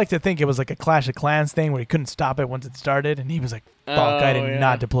 I like to think it was like a Clash of Clans thing where he couldn't stop it once it started, and he was like, fuck, I did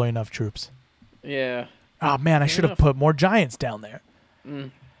not deploy enough troops. Yeah. Oh, man, I should have put more giants down there.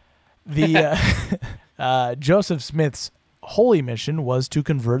 The Joseph Smith's holy mission was to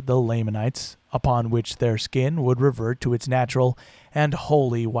convert the Lamanites, upon which their skin would revert to its natural and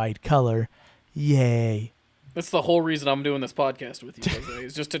holy white color. Yay. That's the whole reason I'm doing this podcast with you, Jose,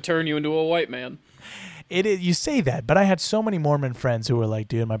 is just to turn you into a white man. You say that, but I had so many Mormon friends who were like,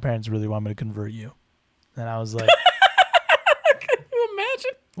 dude, my parents really want me to convert you. And I was like... Can you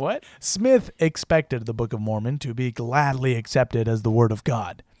imagine? What? Smith expected the Book of Mormon to be gladly accepted as the Word of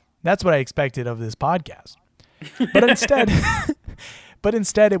God. That's what I expected of this podcast. But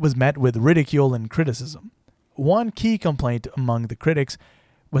instead it was met with ridicule and criticism. One key complaint among the critics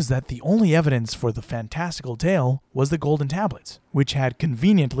was that the only evidence for the fantastical tale was the golden tablets, which had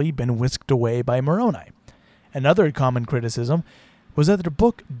conveniently been whisked away by Moroni. Another common criticism was that the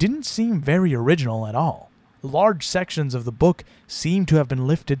book didn't seem very original at all. Large sections of the book seemed to have been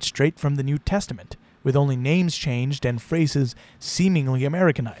lifted straight from the New Testament, with only names changed and phrases seemingly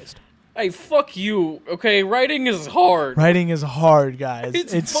Americanized. Hey, fuck you, okay? Writing is hard. Writing is hard, guys.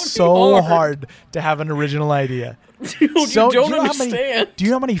 It's so hard to have an original idea. Dude, you don't understand. Do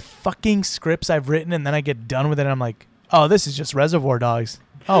you know how many fucking scripts I've written and then I get done with it and I'm like, oh, this is just Reservoir Dogs.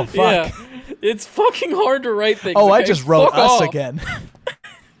 Oh, fuck. Yeah, it's fucking hard to write things. Oh, okay? I just wrote Fuck Us off. again.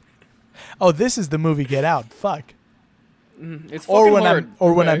 Oh, this is the movie Get Out. Fuck. It's fucking hard.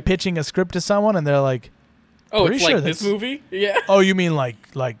 When I'm pitching a script to someone and they're like, oh, pretty it's sure like this movie? Yeah. oh, you mean like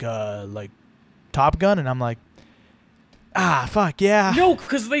Top Gun? And I'm like, fuck, yeah. No,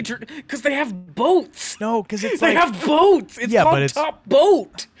 because they have boats. No, because it's They like... have boats. It's Yeah, but called it's- Top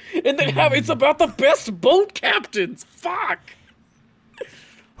Boat. And it's about the best boat captains. Fuck.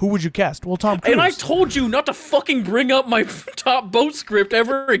 Who would you cast? Well, Tom Cruise. And I told you not to fucking bring up my Top Boat script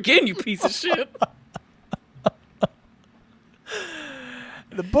ever again, you piece of shit.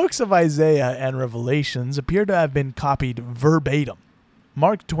 The books of Isaiah and Revelations appear to have been copied verbatim.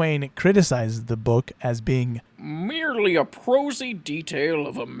 Mark Twain criticized the book as being Merely a prosy detail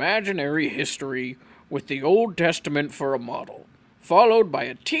of imaginary history with the Old Testament for a model, followed by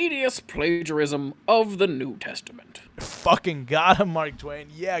a tedious plagiarism of the New Testament. fucking got him, Mark Twain.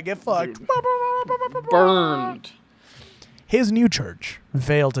 Yeah, get fucked. Burned. His new church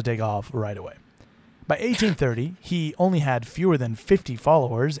failed to take off right away. By 1830, he only had fewer than 50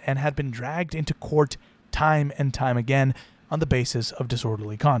 followers and had been dragged into court time and time again on the basis of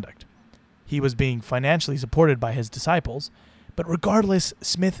disorderly conduct. He was being financially supported by his disciples, but regardless,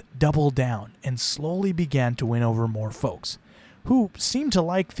 Smith doubled down and slowly began to win over more folks, who seemed to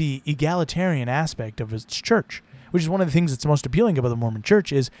like the egalitarian aspect of his church, which is one of the things that's most appealing about the Mormon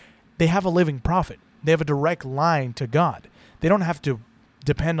Church is they have a living prophet. They have a direct line to God. They don't have to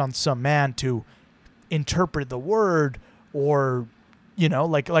depend on some man to interpret the word, or, you know,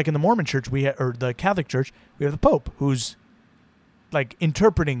 like in the Mormon Church or the Catholic Church, we have the Pope who's like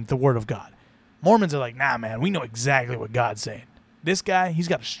interpreting the word of God. Mormons are like, nah, man, we know exactly what God's saying. This guy, he's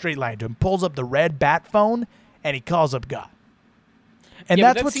got a straight line to him. Pulls up the red bat phone and he calls up God. And Yeah, but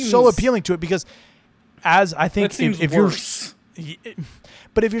that's that what's seems- so appealing to it, because as I think That seems if worse.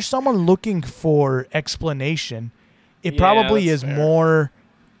 but if you're someone looking for explanation, it Yeah, probably that's is fair. more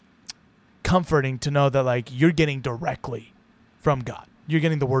comforting to know that like you're getting directly from God. You're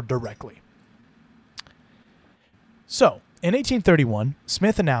getting the word directly. So, in 1831,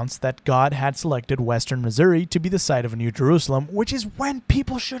 Smith announced that God had selected Western Missouri to be the site of a New Jerusalem, which is when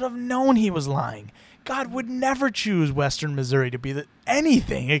people should have known he was lying. God would never choose Western Missouri to be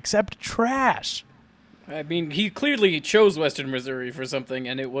anything except trash. I mean, he clearly chose Western Missouri for something,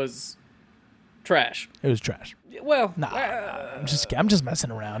 and it was trash. It was trash. Well, I'm just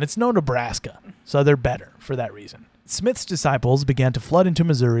messing around. It's no Nebraska, so they're better for that reason. Smith's disciples began to flood into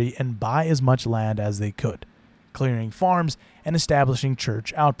Missouri and buy as much land as they could, clearing farms and establishing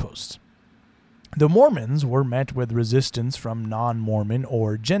church outposts. The Mormons were met with resistance from non-Mormon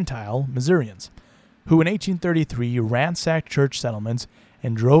or Gentile Missourians, who in 1833 ransacked church settlements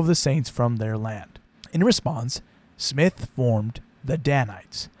and drove the saints from their land. In response, Smith formed the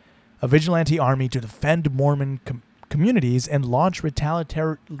Danites, a vigilante army to defend Mormon communities and launch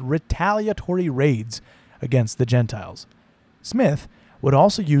retaliatory raids against the Gentiles. Smith would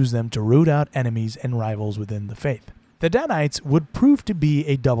also use them to root out enemies and rivals within the faith. The Danites would prove to be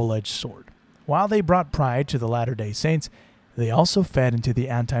a double-edged sword. While they brought pride to the Latter-day Saints, they also fed into the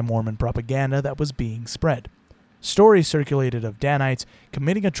anti-Mormon propaganda that was being spread. Stories circulated of Danites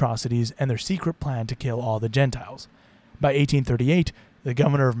committing atrocities and their secret plan to kill all the Gentiles. By 1838, the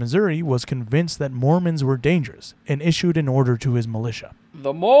governor of Missouri was convinced that Mormons were dangerous and issued an order to his militia.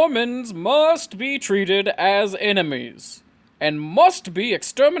 The Mormons must be treated as enemies and must be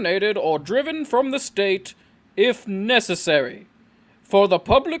exterminated or driven from the state if necessary. For the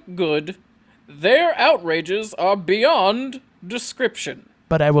public good, their outrages are beyond description.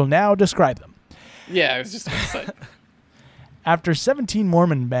 But I will now describe them. Yeah, I was just going to say. After 17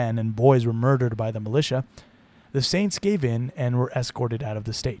 Mormon men and boys were murdered by the militia, the Saints gave in and were escorted out of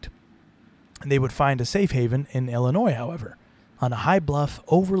the state. They would find a safe haven in Illinois, however, on a high bluff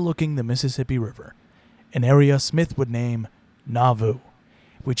overlooking the Mississippi River, an area Smith would name Nauvoo,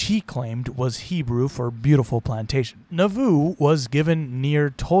 which he claimed was Hebrew for beautiful plantation. Nauvoo was given near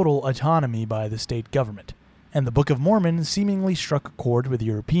total autonomy by the state government, and the Book of Mormon seemingly struck a chord with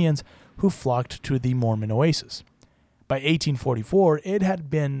Europeans who flocked to the Mormon oasis. By 1844, it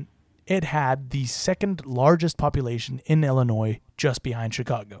had the second largest population in Illinois, just behind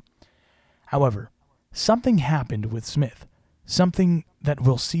Chicago. However, something happened with Smith, something that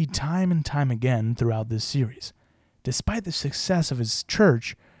we'll see time and time again throughout this series. Despite the success of his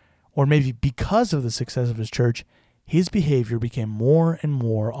church, or maybe because of the success of his church, his behavior became more and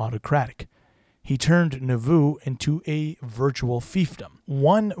more autocratic. He turned Nauvoo into a virtual fiefdom,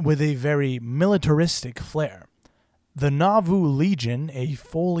 one with a very militaristic flair. The Nauvoo Legion, a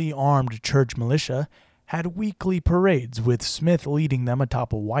fully armed church militia, had weekly parades with Smith leading them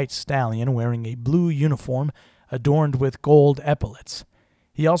atop a white stallion wearing a blue uniform adorned with gold epaulets.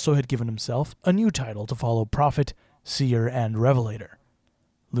 He also had given himself a new title to follow prophet, seer, and revelator,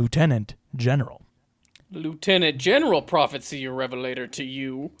 Lieutenant General. Lieutenant General, prophet, seer, revelator to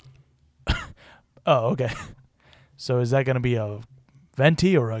you. Oh, okay. So is that going to be a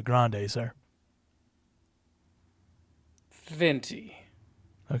venti or a grande, sir? Venti.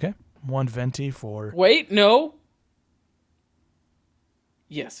 Okay. One venti for... Wait, no.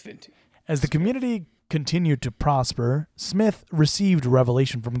 Yes, venti. As the community continued to prosper, Smith received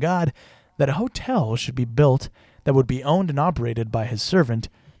revelation from God that a hotel should be built that would be owned and operated by his servant,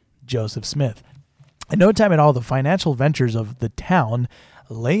 Joseph Smith. In no time at all, the financial ventures of the town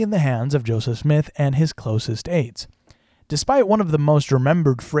lay in the hands of Joseph Smith and his closest aides. Despite one of the most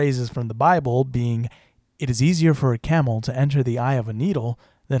remembered phrases from the Bible being, "It is easier for a camel to enter the eye of a needle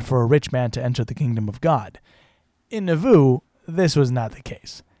than for a rich man to enter the kingdom of God," in Nauvoo, this was not the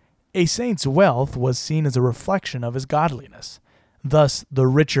case. A saint's wealth was seen as a reflection of his godliness. Thus, the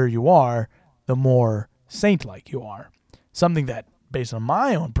richer you are, the more saint-like you are. Something that, based on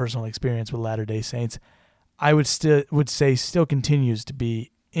my own personal experience with Latter-day Saints, I would say still continues to be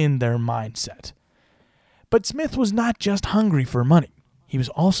in their mindset. But Smith was not just hungry for money. He was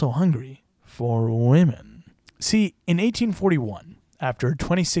also hungry for women. See, in 1841, after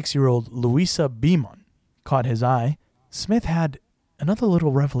 26-year-old Louisa Beamon caught his eye, Smith had another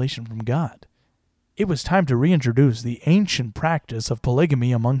little revelation from God. It was time to reintroduce the ancient practice of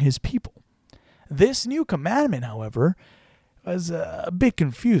polygamy among his people. This new commandment, however, was a bit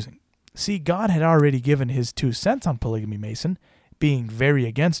confusing. See, God had already given his 2 cents on polygamy, Mason, being very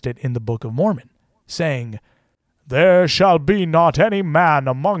against it in the Book of Mormon, saying, "There shall be not any man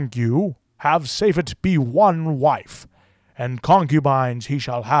among you have save it be one wife, and concubines he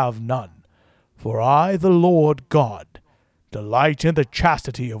shall have none. For I, the Lord God, delight in the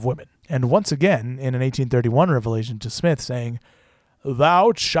chastity of women." And once again, in an 1831 revelation to Smith, saying,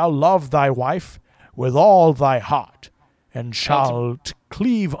 "Thou shalt love thy wife with all thy heart, and shalt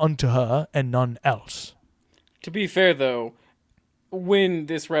cleave unto her and none else." To be fair, though, when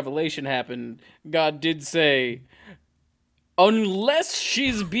this revelation happened, God did say, unless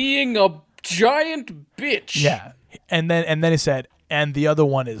she's being a giant bitch. Yeah. And then it said, "And the other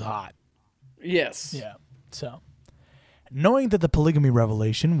one is hot." Yes. Yeah. So, knowing that the polygamy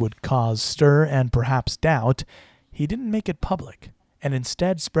revelation would cause stir and perhaps doubt, he didn't make it public, and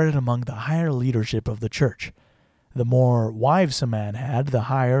instead spread it among the higher leadership of the church. The more wives a man had, the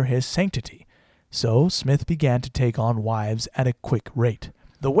higher his sanctity. So Smith began to take on wives at a quick rate.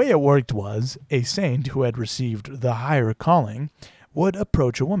 The way it worked was, a saint who had received the higher calling would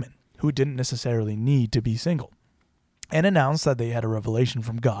approach a woman who didn't necessarily need to be single. and announced that they had a revelation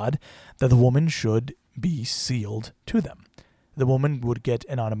from God that the woman should be sealed to them. The woman would get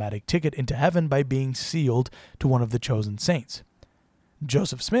an automatic ticket into heaven by being sealed to one of the chosen saints.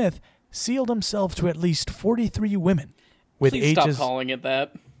 Joseph Smith sealed himself to at least 43 women with Please ages... stop calling it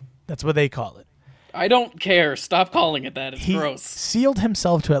that. That's what they call it. I don't care. Stop calling it that. It's He gross. sealed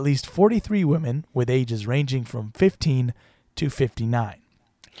himself to at least 43 women with ages ranging from 15 to 59.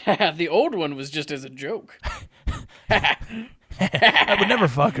 The old one was just as a joke. I would never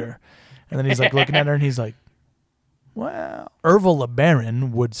fuck her. And then he's like looking at her and he's like, well. Ervil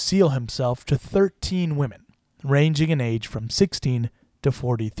LeBaron would seal himself to 13 women, ranging in age from 16 to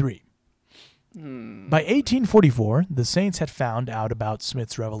 43. By 1844, the saints had found out about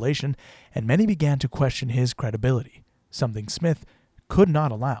Smith's revelation, and many began to question his credibility, something Smith could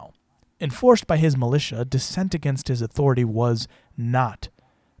not allow. Enforced by his militia, dissent against his authority was not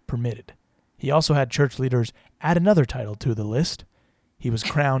permitted. He also had church leaders add another title to the list. He was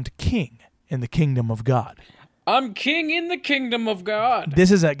crowned king in the kingdom of God. I'm king in the kingdom of God.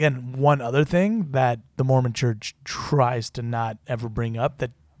 This is, again, one other thing that the Mormon church tries to not ever bring up,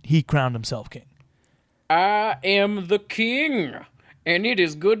 that he crowned himself king. I am the king, and it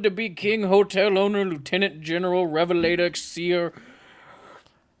is good to be king, hotel owner, lieutenant general, revelator, seer,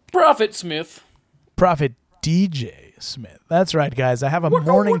 Prophet Smith. Prophet DJ Smith. That's right, guys. I have a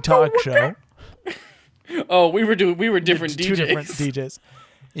morning talk show. Oh, we were different DJs. Two different DJs.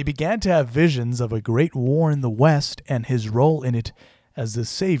 He began to have visions of a great war in the West and his role in it as the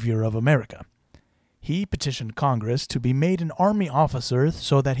savior of America. He petitioned Congress to be made an army officer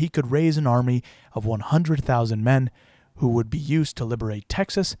so that he could raise an army of 100,000 men who would be used to liberate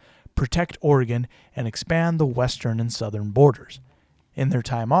Texas, protect Oregon, and expand the western and southern borders. In their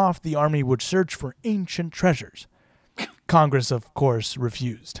time off, the army would search for ancient treasures. Congress, of course,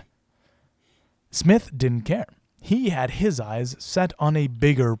 refused. Smith didn't care. He had his eyes set on a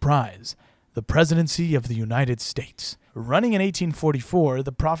bigger prize, the presidency of the United States. Running in 1844,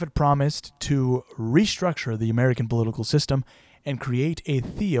 the prophet promised to restructure the American political system and create a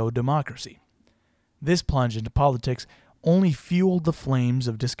theodemocracy. This plunge into politics only fueled the flames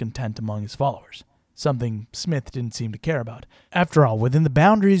of discontent among his followers, something Smith didn't seem to care about. After all, within the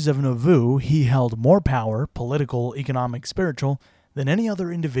boundaries of Nauvoo, he held more power, political, economic, spiritual, than any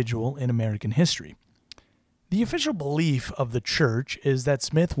other individual in American history. The official belief of the church is that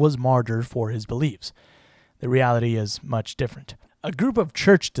Smith was martyred for his beliefs. The reality is much different. A group of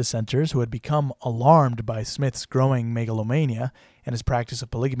church dissenters who had become alarmed by Smith's growing megalomania and his practice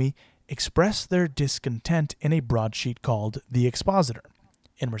of polygamy expressed their discontent in a broadsheet called The Expositor.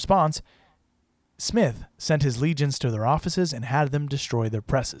 In response, Smith sent his legions to their offices and had them destroy their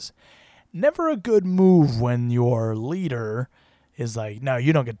presses. Never a good move when your leader is like, no,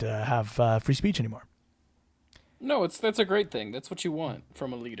 you don't get to have free speech anymore. No, that's a great thing. That's what you want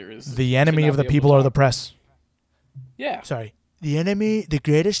from a leader. Is the enemy of the people are the press. Yeah. Sorry. The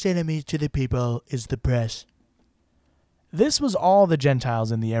greatest enemy to the people is the press. This was all the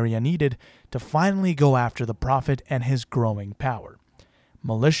Gentiles in the area needed to finally go after the prophet and his growing power.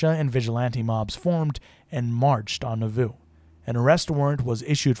 Militia and vigilante mobs formed and marched on Nauvoo. An arrest warrant was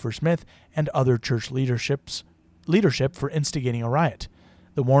issued for Smith and other church leadership for instigating a riot.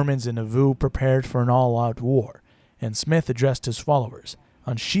 The Mormons in Nauvoo prepared for an all-out war, and Smith addressed his followers.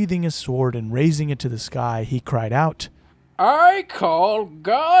 Unsheathing his sword and raising it to the sky, he cried out, I call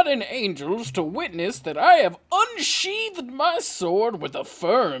God and angels to witness that I have unsheathed my sword with a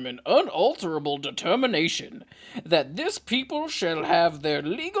firm and unalterable determination that this people shall have their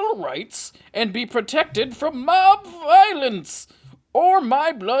legal rights and be protected from mob violence, or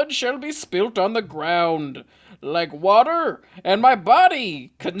my blood shall be spilt on the ground like water, and my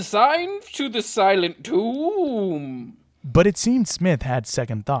body consigned to the silent tomb. But it seemed Smith had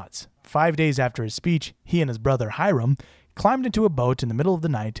second thoughts. 5 days after his speech, he and his brother Hiram climbed into a boat in the middle of the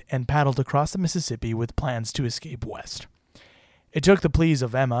night and paddled across the Mississippi with plans to escape west. It took the pleas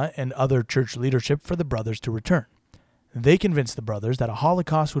of Emma and other church leadership for the brothers to return. They convinced the brothers that a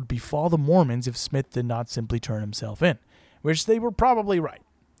Holocaust would befall the Mormons if Smith did not simply turn himself in, which they were probably right.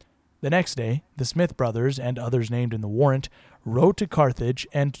 The next day, the Smith brothers and others named in the warrant rode to Carthage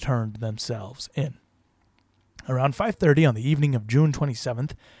and turned themselves in. Around 5:30 on the evening of June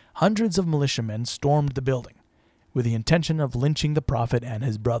 27th, hundreds of militiamen stormed the building, with the intention of lynching the prophet and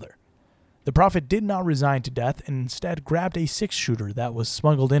his brother. The prophet did not resign to death and instead grabbed a six-shooter that was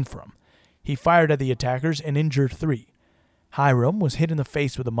smuggled in for him. He fired at the attackers and injured 3. Hiram was hit in the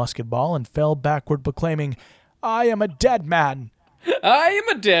face with a musket ball and fell backward, proclaiming, I am a dead man. I am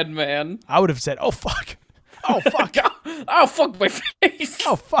a dead man. I would have said, oh, fuck. Oh, fuck. Oh, fuck my face.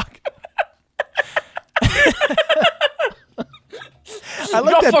 Oh, fuck.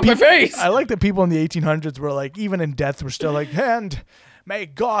 fuck my face. I like that people in the 1800s were like, even in death, were still like, and may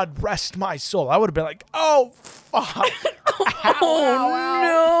God rest my soul. I would have been like, oh, fuck.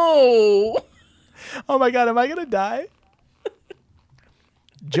 Oh, no. Oh, my God, am I going to die?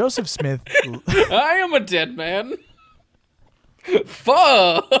 Joseph Smith. I am a dead man.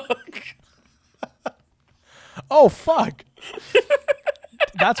 Fuck. Oh, fuck.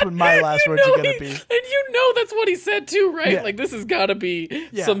 That's what my last words are going to be. And you know that's what he said too, right? Yeah. Like, this has got to be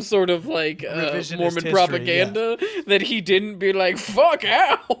Yeah. some sort of, like, Revisionist Mormon history, propaganda that he didn't be like, fuck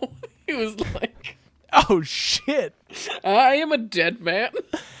out. He was like, Oh, shit. I am a dead man.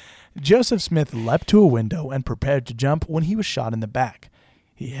 Joseph Smith leapt to a window and prepared to jump when he was shot in the back.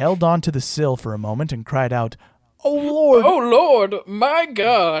 He held on to the sill for a moment and cried out, "Oh, Lord!" Oh, Lord, my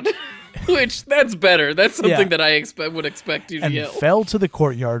God. Which, that's better. That's something Yeah. that I would expect you to and yell. fell to the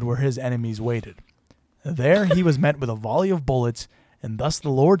courtyard where his enemies waited. There he was met with a volley of bullets, and thus the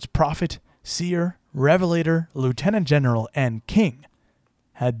Lord's prophet, seer, revelator, lieutenant general, and king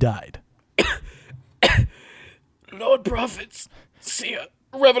had died. Lord Prophets, seer,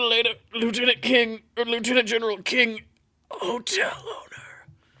 revelator, lieutenant king, or lieutenant general king, hotel owner,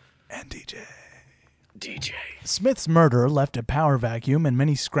 And DJ. DJ. Smith's murder left a power vacuum, and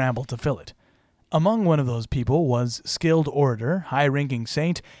many scrambled to fill it. Among one of those people was skilled orator, high-ranking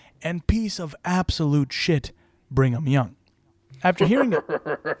saint, and piece of absolute shit, Brigham Young. After hearing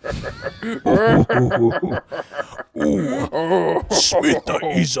Smith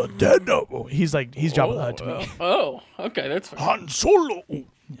is a dead. He's Jabba the Hutt to me. Oh, okay, that's fine. Han Solo.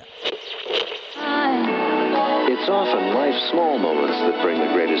 It's often life's small moments that bring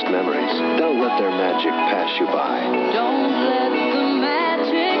the greatest memories. Don't let their magic pass you by. Don't let the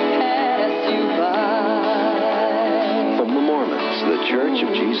magic pass you by. From the Mormons, the Church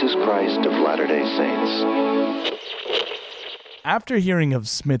of Jesus Christ of Latter-day Saints. After hearing of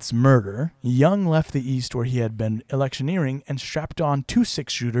Smith's murder, Young left the East where he had been electioneering and strapped on 2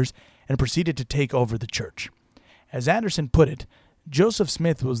 6-shooters and proceeded to take over the church. As Anderson put it, Joseph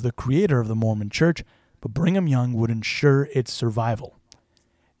Smith was the creator of the Mormon Church, but Brigham Young would ensure its survival.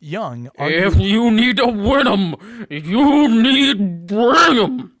 Young argued... If you need to win 'em, you need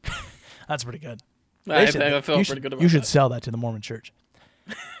Brigham. That's pretty good. I They should- felt you pretty should- good about You should that. sell that to the Mormon Church.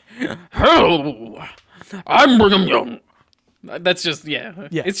 Hello, I'm Brigham Young. That's just, yeah.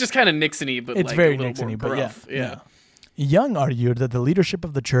 Yeah. It's just kind of Nixon-y, but It's like very a little Nixon-y, more but yeah, gruff. Yeah. Young argued that the leadership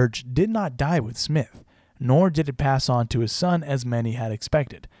of the church did not die with Smith, nor did it pass on to his son as many had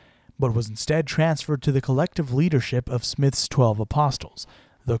expected, but was instead transferred to the collective leadership of Smith's 12 apostles,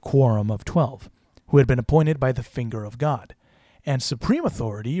 the Quorum of 12, who had been appointed by the finger of God, and supreme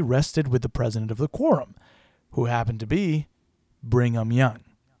authority rested with the president of the Quorum, who happened to be Brigham Young.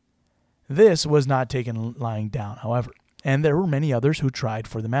 This was not taken lying down, however, and there were many others who tried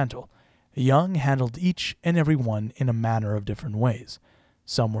for the mantle. Young handled each and every one in a manner of different ways.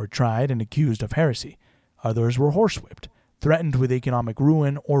 Some were tried and accused of heresy. Others were horsewhipped, threatened with economic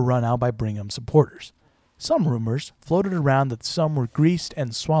ruin, or run out by Brigham supporters. Some rumors floated around that some were greased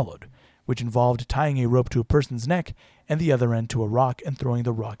and swallowed, which involved tying a rope to a person's neck and the other end to a rock and throwing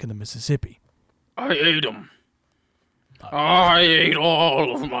the rock in the Mississippi. I ate them. I ate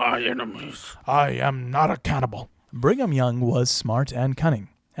all of my enemies. I am not a cannibal. Brigham Young was smart and cunning.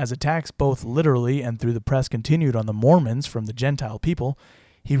 As attacks both literally and through the press continued on the Mormons from the Gentile people,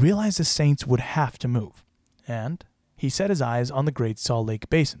 he realized the saints would have to move. And he set his eyes on the Great Salt Lake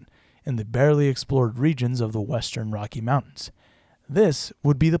Basin in the barely explored regions of the western Rocky Mountains. This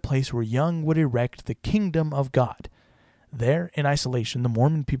would be the place where Young would erect the kingdom of God. There, in isolation, the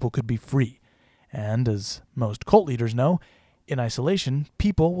Mormon people could be free. And, as most cult leaders know, in isolation,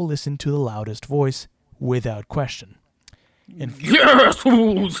 people will listen to the loudest voice without question. Yes,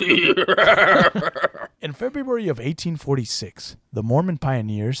 who's here? In February of 1846, the Mormon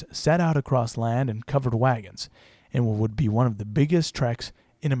pioneers set out across land in covered wagons in what would be one of the biggest treks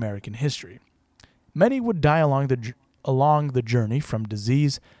in American history. Many would die along the journey from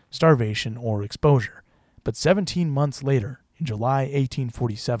disease, starvation, or exposure. But 17 months later, in July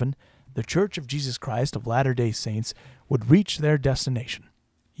 1847, the Church of Jesus Christ of Latter-day Saints would reach their destination.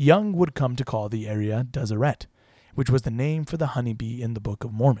 Young would come to call the area Deseret, which was the name for the honeybee in the Book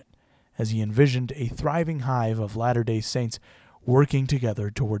of Mormon, as he envisioned a thriving hive of Latter-day Saints working together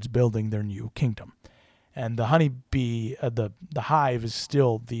towards building their new kingdom. And the honeybee, the hive, is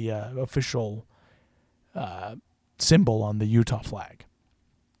still the official symbol on the Utah flag.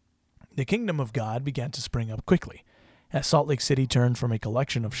 The kingdom of God began to spring up quickly, as Salt Lake City turned from a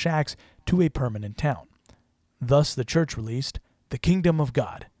collection of shacks to a permanent town. Thus the church released The Kingdom of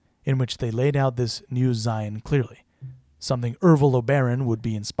God, in which they laid out this new Zion clearly. something Ervil O'Barron would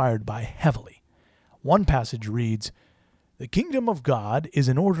be inspired by heavily. One passage reads, "The kingdom of God is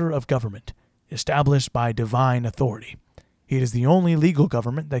an order of government, established by divine authority. It is the only legal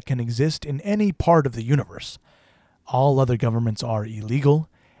government that can exist in any part of the universe. All other governments are illegal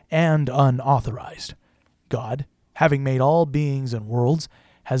and unauthorized. God, having made all beings and worlds,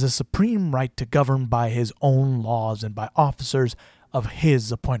 has a supreme right to govern by his own laws and by officers of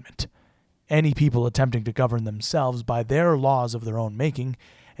his appointment. Any people attempting to govern themselves by their laws of their own making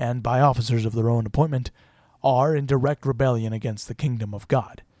and by officers of their own appointment are in direct rebellion against the kingdom of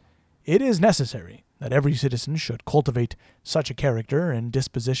God. It is necessary that every citizen should cultivate such a character and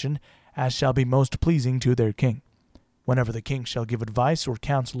disposition as shall be most pleasing to their king. Whenever the king shall give advice or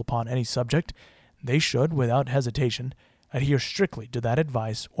counsel upon any subject, they should, without hesitation, adhere strictly to that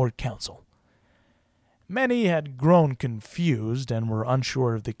advice or counsel." Many had grown confused and were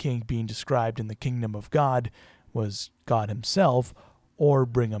unsure if the king being described in the kingdom of God was God himself or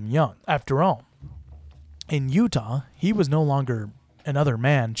Brigham Young. After all, in Utah, he was no longer another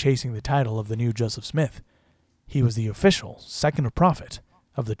man chasing the title of the new Joseph Smith. He was the official second prophet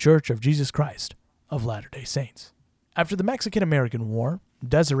of the Church of Jesus Christ of Latter-day Saints. After the Mexican-American War,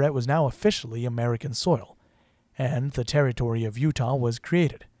 Deseret was now officially American soil, and the territory of Utah was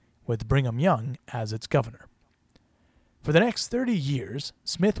created, with Brigham Young as its governor. For the next 30 years,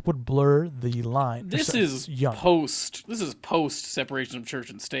 Smith would blur the line. This is post separation of church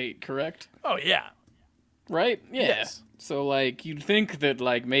and state, correct? Oh, yeah. Right? Yeah. Yes. So, like, you'd think that,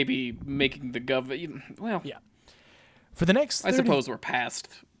 like, maybe making the well, yeah. For the next 30... I suppose we're past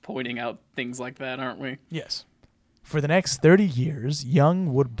pointing out things like that, aren't we? Yes. For the next 30 years,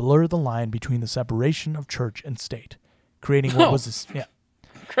 Young would blur the line between the separation of church and state, creating what was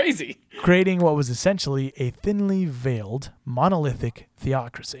crazy. Creating what was essentially a thinly veiled, monolithic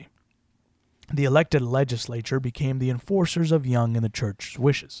theocracy. The elected legislature became the enforcers of Young and the church's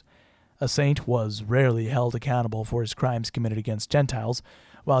wishes. A saint was rarely held accountable for his crimes committed against Gentiles,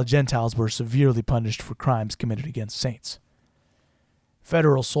 while Gentiles were severely punished for crimes committed against saints.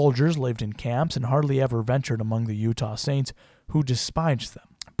 Federal soldiers lived in camps and hardly ever ventured among the Utah Saints, who despised them.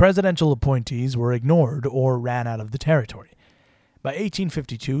 Presidential appointees were ignored or ran out of the territory. By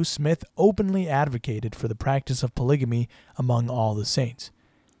 1852, Smith openly advocated for the practice of polygamy among all the saints.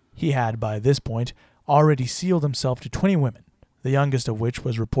 He had, by this point, already sealed himself to 20 women, the youngest of which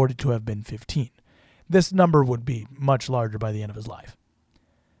was reported to have been 15. This number would be much larger by the end of his life.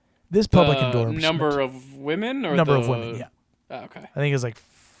 This public endorsement... Number of women? Or number of women, yeah. Oh, okay. I think it was like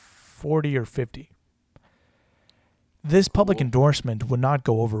 40 or 50. This public endorsement would not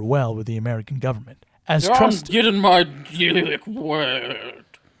go over well with the American government. As I'm getting my dick wet.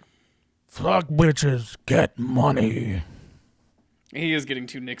 Fuck bitches, get money. He is getting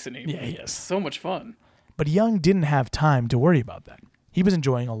too Nixon-y. Yeah, he is. So much fun. But Young didn't have time to worry about that. He was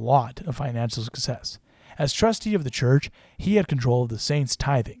enjoying a lot of financial success. As trustee of the church, he had control of the saints'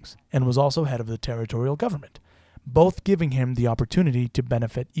 tithings and was also head of the territorial government, both giving him the opportunity to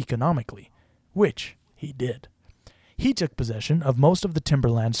benefit economically, which he did. He took possession of most of the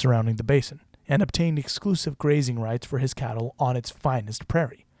timberland surrounding the basin and obtained exclusive grazing rights for his cattle on its finest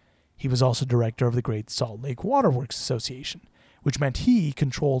prairie. He was also director of the Great Salt Lake Waterworks Association, which meant he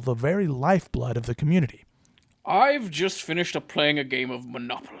controlled the very lifeblood of the community. I've just finished playing a game of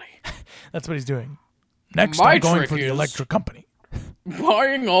Monopoly. That's what he's doing. Next, I'm going for the electric company.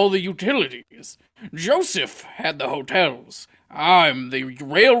 Buying all the utilities. Joseph had the hotels. I'm the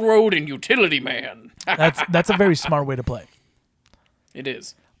railroad and utility man. That's a very smart way to play. It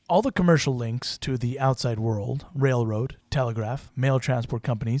is. All the commercial links to the outside world, railroad, telegraph, mail transport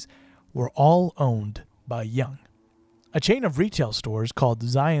companies, were all owned by Young. A chain of retail stores called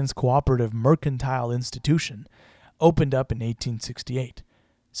Zion's Cooperative Mercantile Institution opened up in 1868.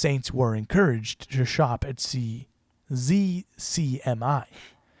 Saints were encouraged to shop at ZCMI.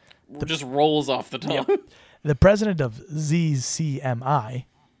 It just rolls off the tongue. Yeah. The president of ZCMI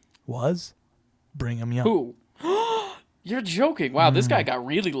was Brigham Young. Who? You're joking. Wow, this guy got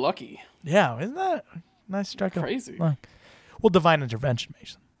really lucky. Yeah, isn't that a nice strike? Crazy. Well, divine intervention,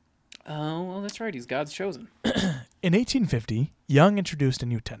 Mason. Oh, well, that's right. He's God's chosen. In 1850, Young introduced a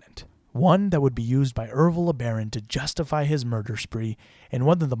new tenant, one that would be used by Ervil O'Barron to justify his murder spree, and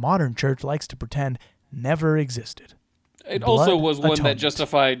one that the modern church likes to pretend never existed. It also was one that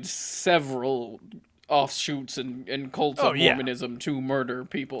justified several offshoots and cults of Mormonism to murder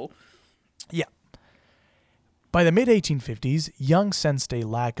people. Yeah. By the mid-1850s, Young sensed a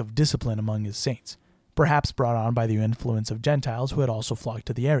lack of discipline among his saints, perhaps brought on by the influence of Gentiles who had also flocked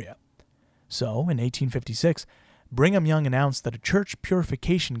to the area. So, in 1856, Brigham Young announced that a church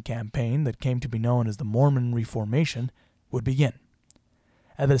purification campaign that came to be known as the Mormon Reformation would begin.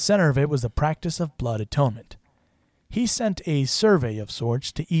 At the center of it was the practice of blood atonement. He sent a survey of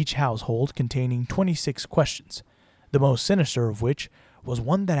sorts to each household containing 26 questions, the most sinister of which was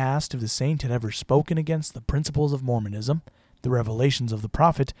one that asked if the saint had ever spoken against the principles of Mormonism, the revelations of the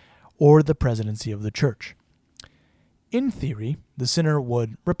prophet, or the presidency of the church. In theory, the sinner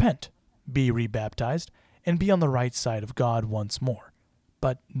would repent, be rebaptized, and be on the right side of God once more.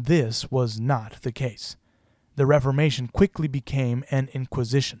 But this was not the case. The Reformation quickly became an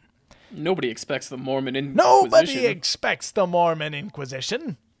Inquisition. Nobody expects the Mormon Inquisition. Nobody expects the Mormon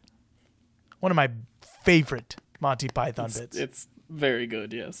Inquisition. One of my favorite Monty Python bits. It's very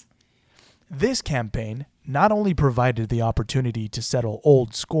good, yes. This campaign not only provided the opportunity to settle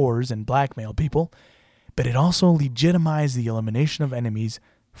old scores and blackmail people, but it also legitimized the elimination of enemies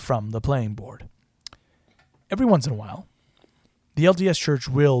from the playing board. Every once in a while, the LDS Church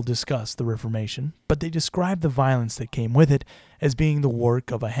will discuss the Reformation, but they describe the violence that came with it as being the work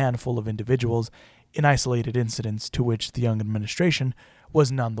of a handful of individuals in isolated incidents to which the young administration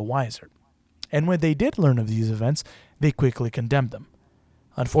was none the wiser. And when they did learn of these events, they quickly condemned them.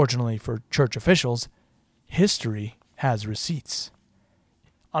 Unfortunately for church officials, history has receipts.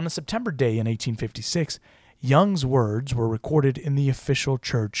 On a September day in 1856, Young's words were recorded in the official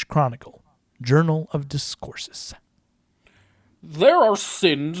church chronicle, Journal of Discourses. There are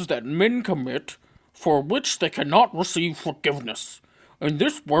sins that men commit for which they cannot receive forgiveness in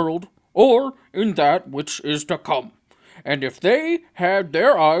this world or in that which is to come. And if they had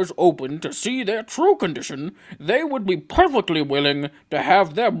their eyes open to see their true condition, they would be perfectly willing to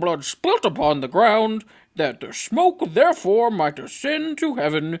have their blood spilt upon the ground, that the smoke therefore might ascend to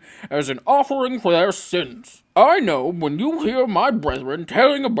heaven as an offering for their sins. I know when you hear my brethren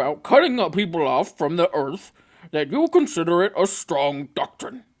telling about cutting up people off from the earth, that you consider it a strong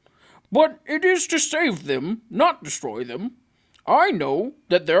doctrine. But it is to save them, not destroy them. I know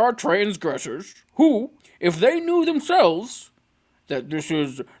that there are transgressors who, if they knew themselves that this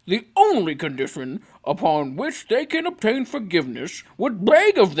is the only condition upon which they can obtain forgiveness, would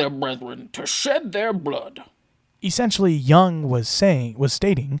beg of their brethren to shed their blood. Essentially, Young was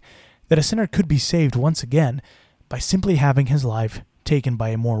stating that a sinner could be saved once again by simply having his life taken by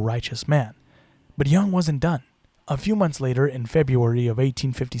a more righteous man. But Young wasn't done. A few months later, in February of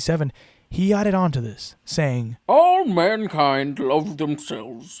 1857, he added on to this, saying, All mankind love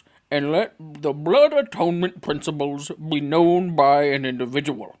themselves, and let the blood atonement principles be known by an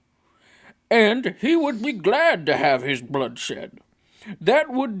individual. And he would be glad to have his blood shed. That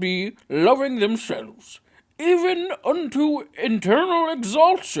would be loving themselves, even unto eternal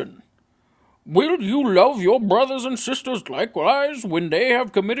exaltation. Will you love your brothers and sisters likewise when they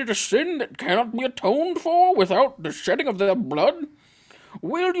have committed a sin that cannot be atoned for without the shedding of their blood?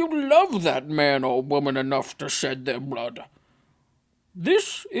 Will you love that man or woman enough to shed their blood?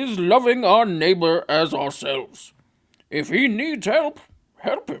 This is loving our neighbor as ourselves. If he needs help,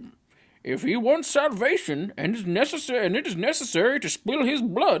 help him. If he wants salvation and it is necessary to spill his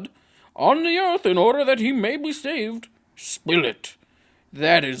blood on the earth in order that he may be saved, spill it.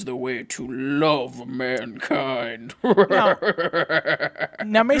 That is the way to love mankind.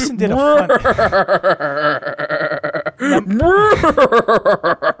 Now Mason did a fun...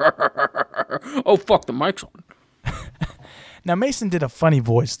 Oh, fuck, the mic's on. Now, Mason did a funny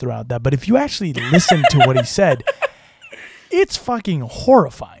voice throughout that, but if you actually listen to what he said, it's fucking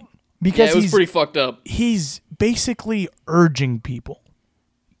horrifying. Because it was pretty fucked up. He's basically urging people,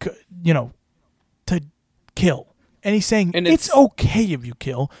 to kill. And he's saying, it's okay if you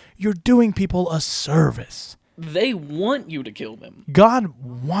kill. You're doing people a service. They want you to kill them. God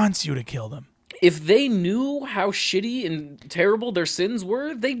wants you to kill them. If they knew how shitty and terrible their sins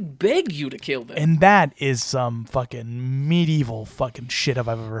were, they'd beg you to kill them. And that is some fucking medieval fucking shit if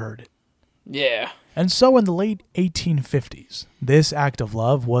I've ever heard it. Yeah. And so in the late 1850s, this act of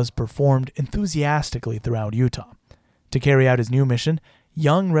love was performed enthusiastically throughout Utah. To carry out his new mission,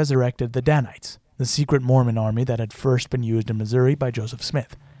 Young resurrected the Danites, the secret Mormon army that had first been used in Missouri by Joseph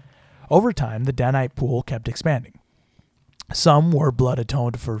Smith. Over time, the Danite pool kept expanding. Some were blood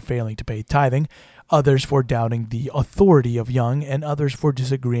atoned for failing to pay tithing, others for doubting the authority of Young, and others for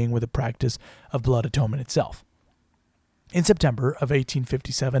disagreeing with the practice of blood atonement itself. In September of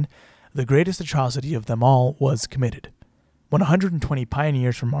 1857, the greatest atrocity of them all was committed, when 120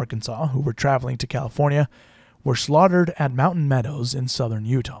 pioneers from Arkansas who were traveling to California were slaughtered at Mountain Meadows in southern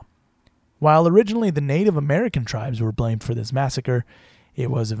Utah. While originally the Native American tribes were blamed for this massacre, it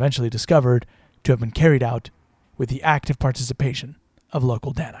was eventually discovered to have been carried out with the active participation of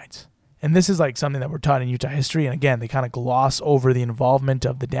local Danites. And this is like something that we're taught in Utah history, and again, they kind of gloss over the involvement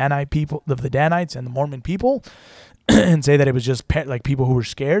of the Danite people, of the Danites and the Mormon people. and say that it was just like people who were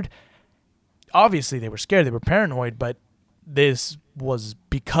scared. Obviously, they were scared. They were paranoid, but this was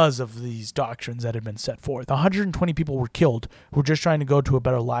because of these doctrines that had been set forth. 120 people were killed who were just trying to go to a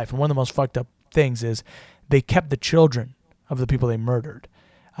better life. And one of the most fucked up things is they kept the children of the people they murdered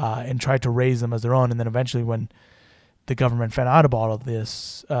and tried to raise them as their own. And then eventually when the government found out about all of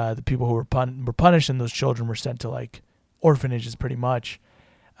this, the people who were punished and those children were sent to like orphanages pretty much.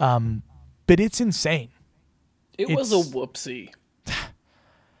 But it's insane. It was a whoopsie.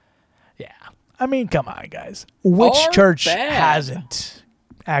 Yeah. I mean, come on, guys. Which Our church bad. hasn't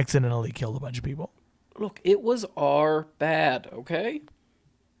accidentally killed a bunch of people? Look, it was our bad, okay?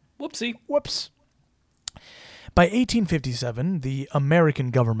 Whoopsie. Whoops. By 1857, the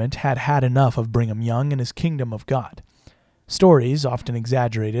American government had had enough of Brigham Young and his kingdom of God. Stories, often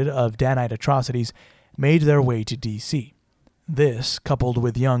exaggerated, of Danite atrocities made their way to D.C. This, coupled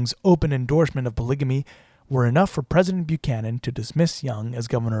with Young's open endorsement of polygamy, were enough for President Buchanan to dismiss Young as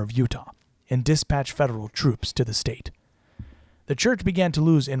governor of Utah and dispatch federal troops to the state. The church began to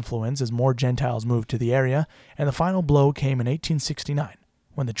lose influence as more Gentiles moved to the area, and the final blow came in 1869,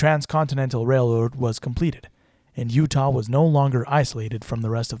 when the Transcontinental Railroad was completed, and Utah was no longer isolated from the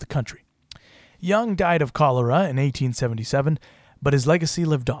rest of the country. Young died of cholera in 1877, but his legacy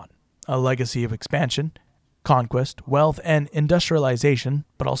lived on, a legacy of expansion, conquest, wealth, and industrialization,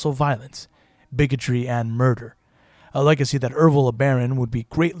 but also violence, bigotry, and murder, a legacy that Ervil LeBaron would be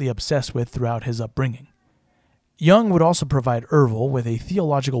greatly obsessed with throughout his upbringing. Young would also provide Ervil with a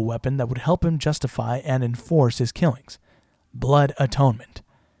theological weapon that would help him justify and enforce his killings, blood atonement.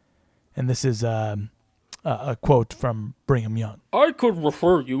 And this is a quote from Brigham Young. I could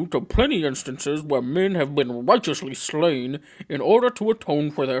refer you to plenty instances where men have been righteously slain in order to atone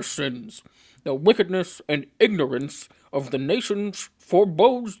for their sins. The wickedness and ignorance of the nations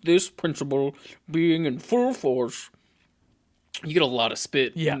forebodes this principle being in full force. You get a lot of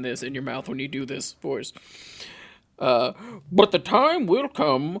spit in your mouth when you do this voice. But the time will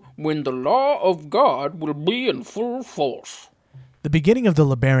come when the law of God will be in full force. The beginning of the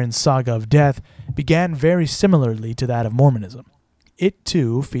LeBaron saga of death began very similarly to that of Mormonism. It,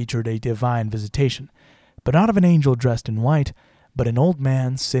 too, featured a divine visitation, but not of an angel dressed in white, but an old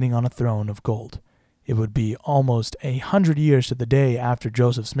man sitting on a throne of gold. It would be almost 100 years to the day after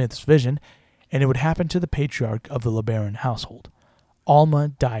Joseph Smith's vision, and it would happen to the patriarch of the LeBaron household, Alma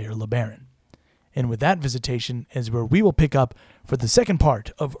Dyer LeBaron. And with that visitation is where we will pick up for the second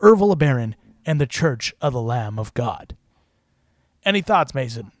part of Ervil LeBaron and the Church of the Lamb of God. Any thoughts,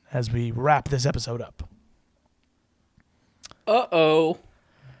 Mason, as we wrap this episode up? Uh-oh.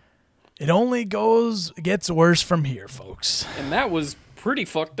 It only gets worse from here, folks. And that was pretty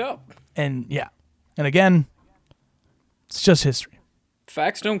fucked up. And yeah. And again, it's just history.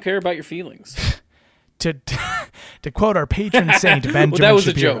 Facts don't care about your feelings. To quote our patron saint, Benjamin Well, that was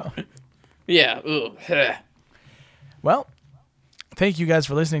Shapiro. a joke. Yeah. Ugh. Well, thank you guys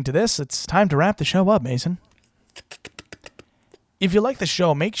for listening to this. It's time to wrap the show up, Mason. If you like the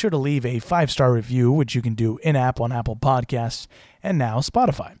show, make sure to leave a 5-star review, which you can do in-app on Apple Podcasts and now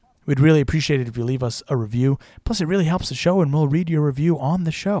Spotify. We'd really appreciate it if you leave us a review. Plus, it really helps the show, and we'll read your review on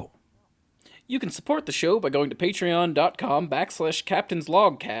the show. You can support the show by going to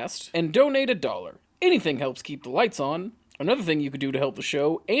patreon.com/captainslogcast and donate $1. Anything helps keep the lights on. Another thing you could do to help the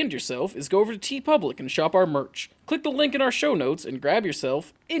show and yourself is go over to TeePublic and shop our merch. Click the link in our show notes and grab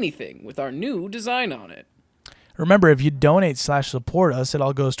yourself anything with our new design on it. Remember, if you donate/support us, it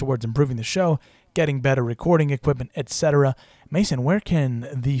all goes towards improving the show, getting better recording equipment, etc. Mason, where can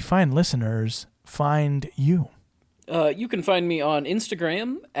the fine listeners find you? You can find me on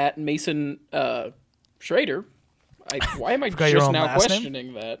Instagram at Mason Schrader. Why am I just now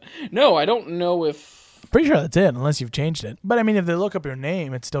questioning that? No, I don't know if... Pretty sure that's it, unless you've changed it. But I mean, if they look up your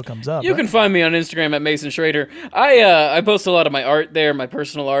name, it still comes up. You can find me on Instagram at Mason Schrader. I post a lot of my art there, my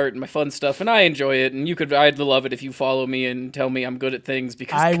personal art and my fun stuff, and I enjoy it. And I'd love it if you follow me and tell me I'm good at things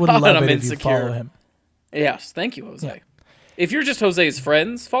because I would God, love I'm it insecure. if you follow him. Yes, thank you, Jose. Yeah. If you're just Jose's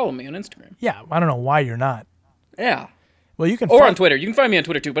friends, follow me on Instagram. Yeah, I don't know why you're not. Yeah. Well, you can. Or on Twitter. You can find me on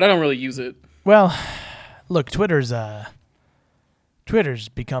Twitter too, but I don't really use it. Well, look, Twitter's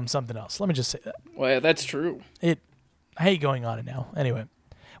become something else. Let me just say that. Well, yeah, that's true. I hate going on it now. Anyway.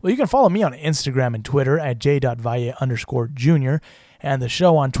 Well, you can follow me on Instagram and Twitter at j.valle_junior and the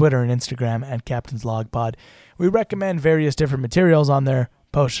show on Twitter and Instagram at Captain's Log Pod. We recommend various different materials on there,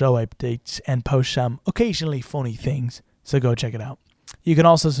 post show updates, and post some occasionally funny things. So go check it out. You can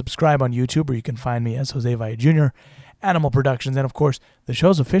also subscribe on YouTube, where you can find me as Jose Valle Jr., Animal Productions, and of course, the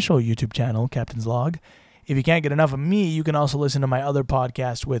show's official YouTube channel, Captain's Log. If you can't get enough of me, you can also listen to my other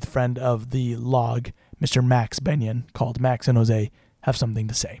podcast with friend of the log, Mr. Max Benyon, called Max and Jose Have Something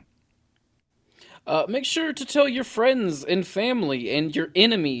to Say. Make sure to tell your friends and family and your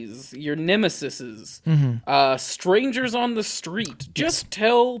enemies, your nemesises, strangers on the street. Just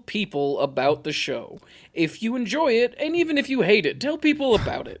tell people about the show. If you enjoy it, and even if you hate it, tell people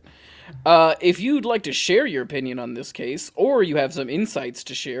about it. If you'd like to share your opinion on this case, or you have some insights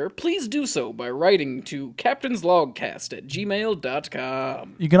to share, please do so by writing to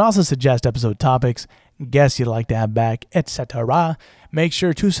captainslogcast@gmail.com. You can also suggest episode topics, guests you'd like to have back, etc. Make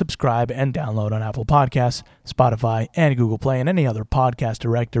sure to subscribe and download on Apple Podcasts, Spotify, and Google Play, and any other podcast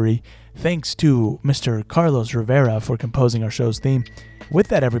directory. Thanks to Mr. Carlos Rivera for composing our show's theme. With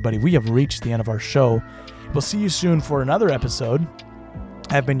that, everybody, we have reached the end of our show. We'll see you soon for another episode.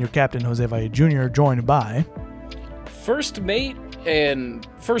 I've been your Captain Jose Valle Jr., joined by First Mate and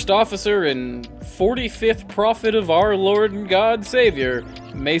First Officer and 45th Prophet of our Lord and God Savior,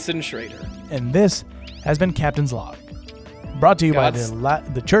 Mason Schrader. And this has been Captain's Log, brought to you by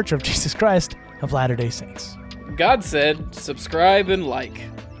the Church of Jesus Christ of Latter-day Saints. God said, subscribe and like.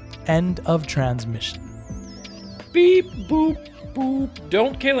 End of transmission. Beep, boop, boop.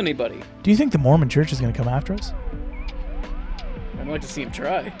 Don't kill anybody. Do you think the Mormon Church is going to come after us? I'd like to see him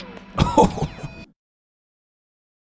try.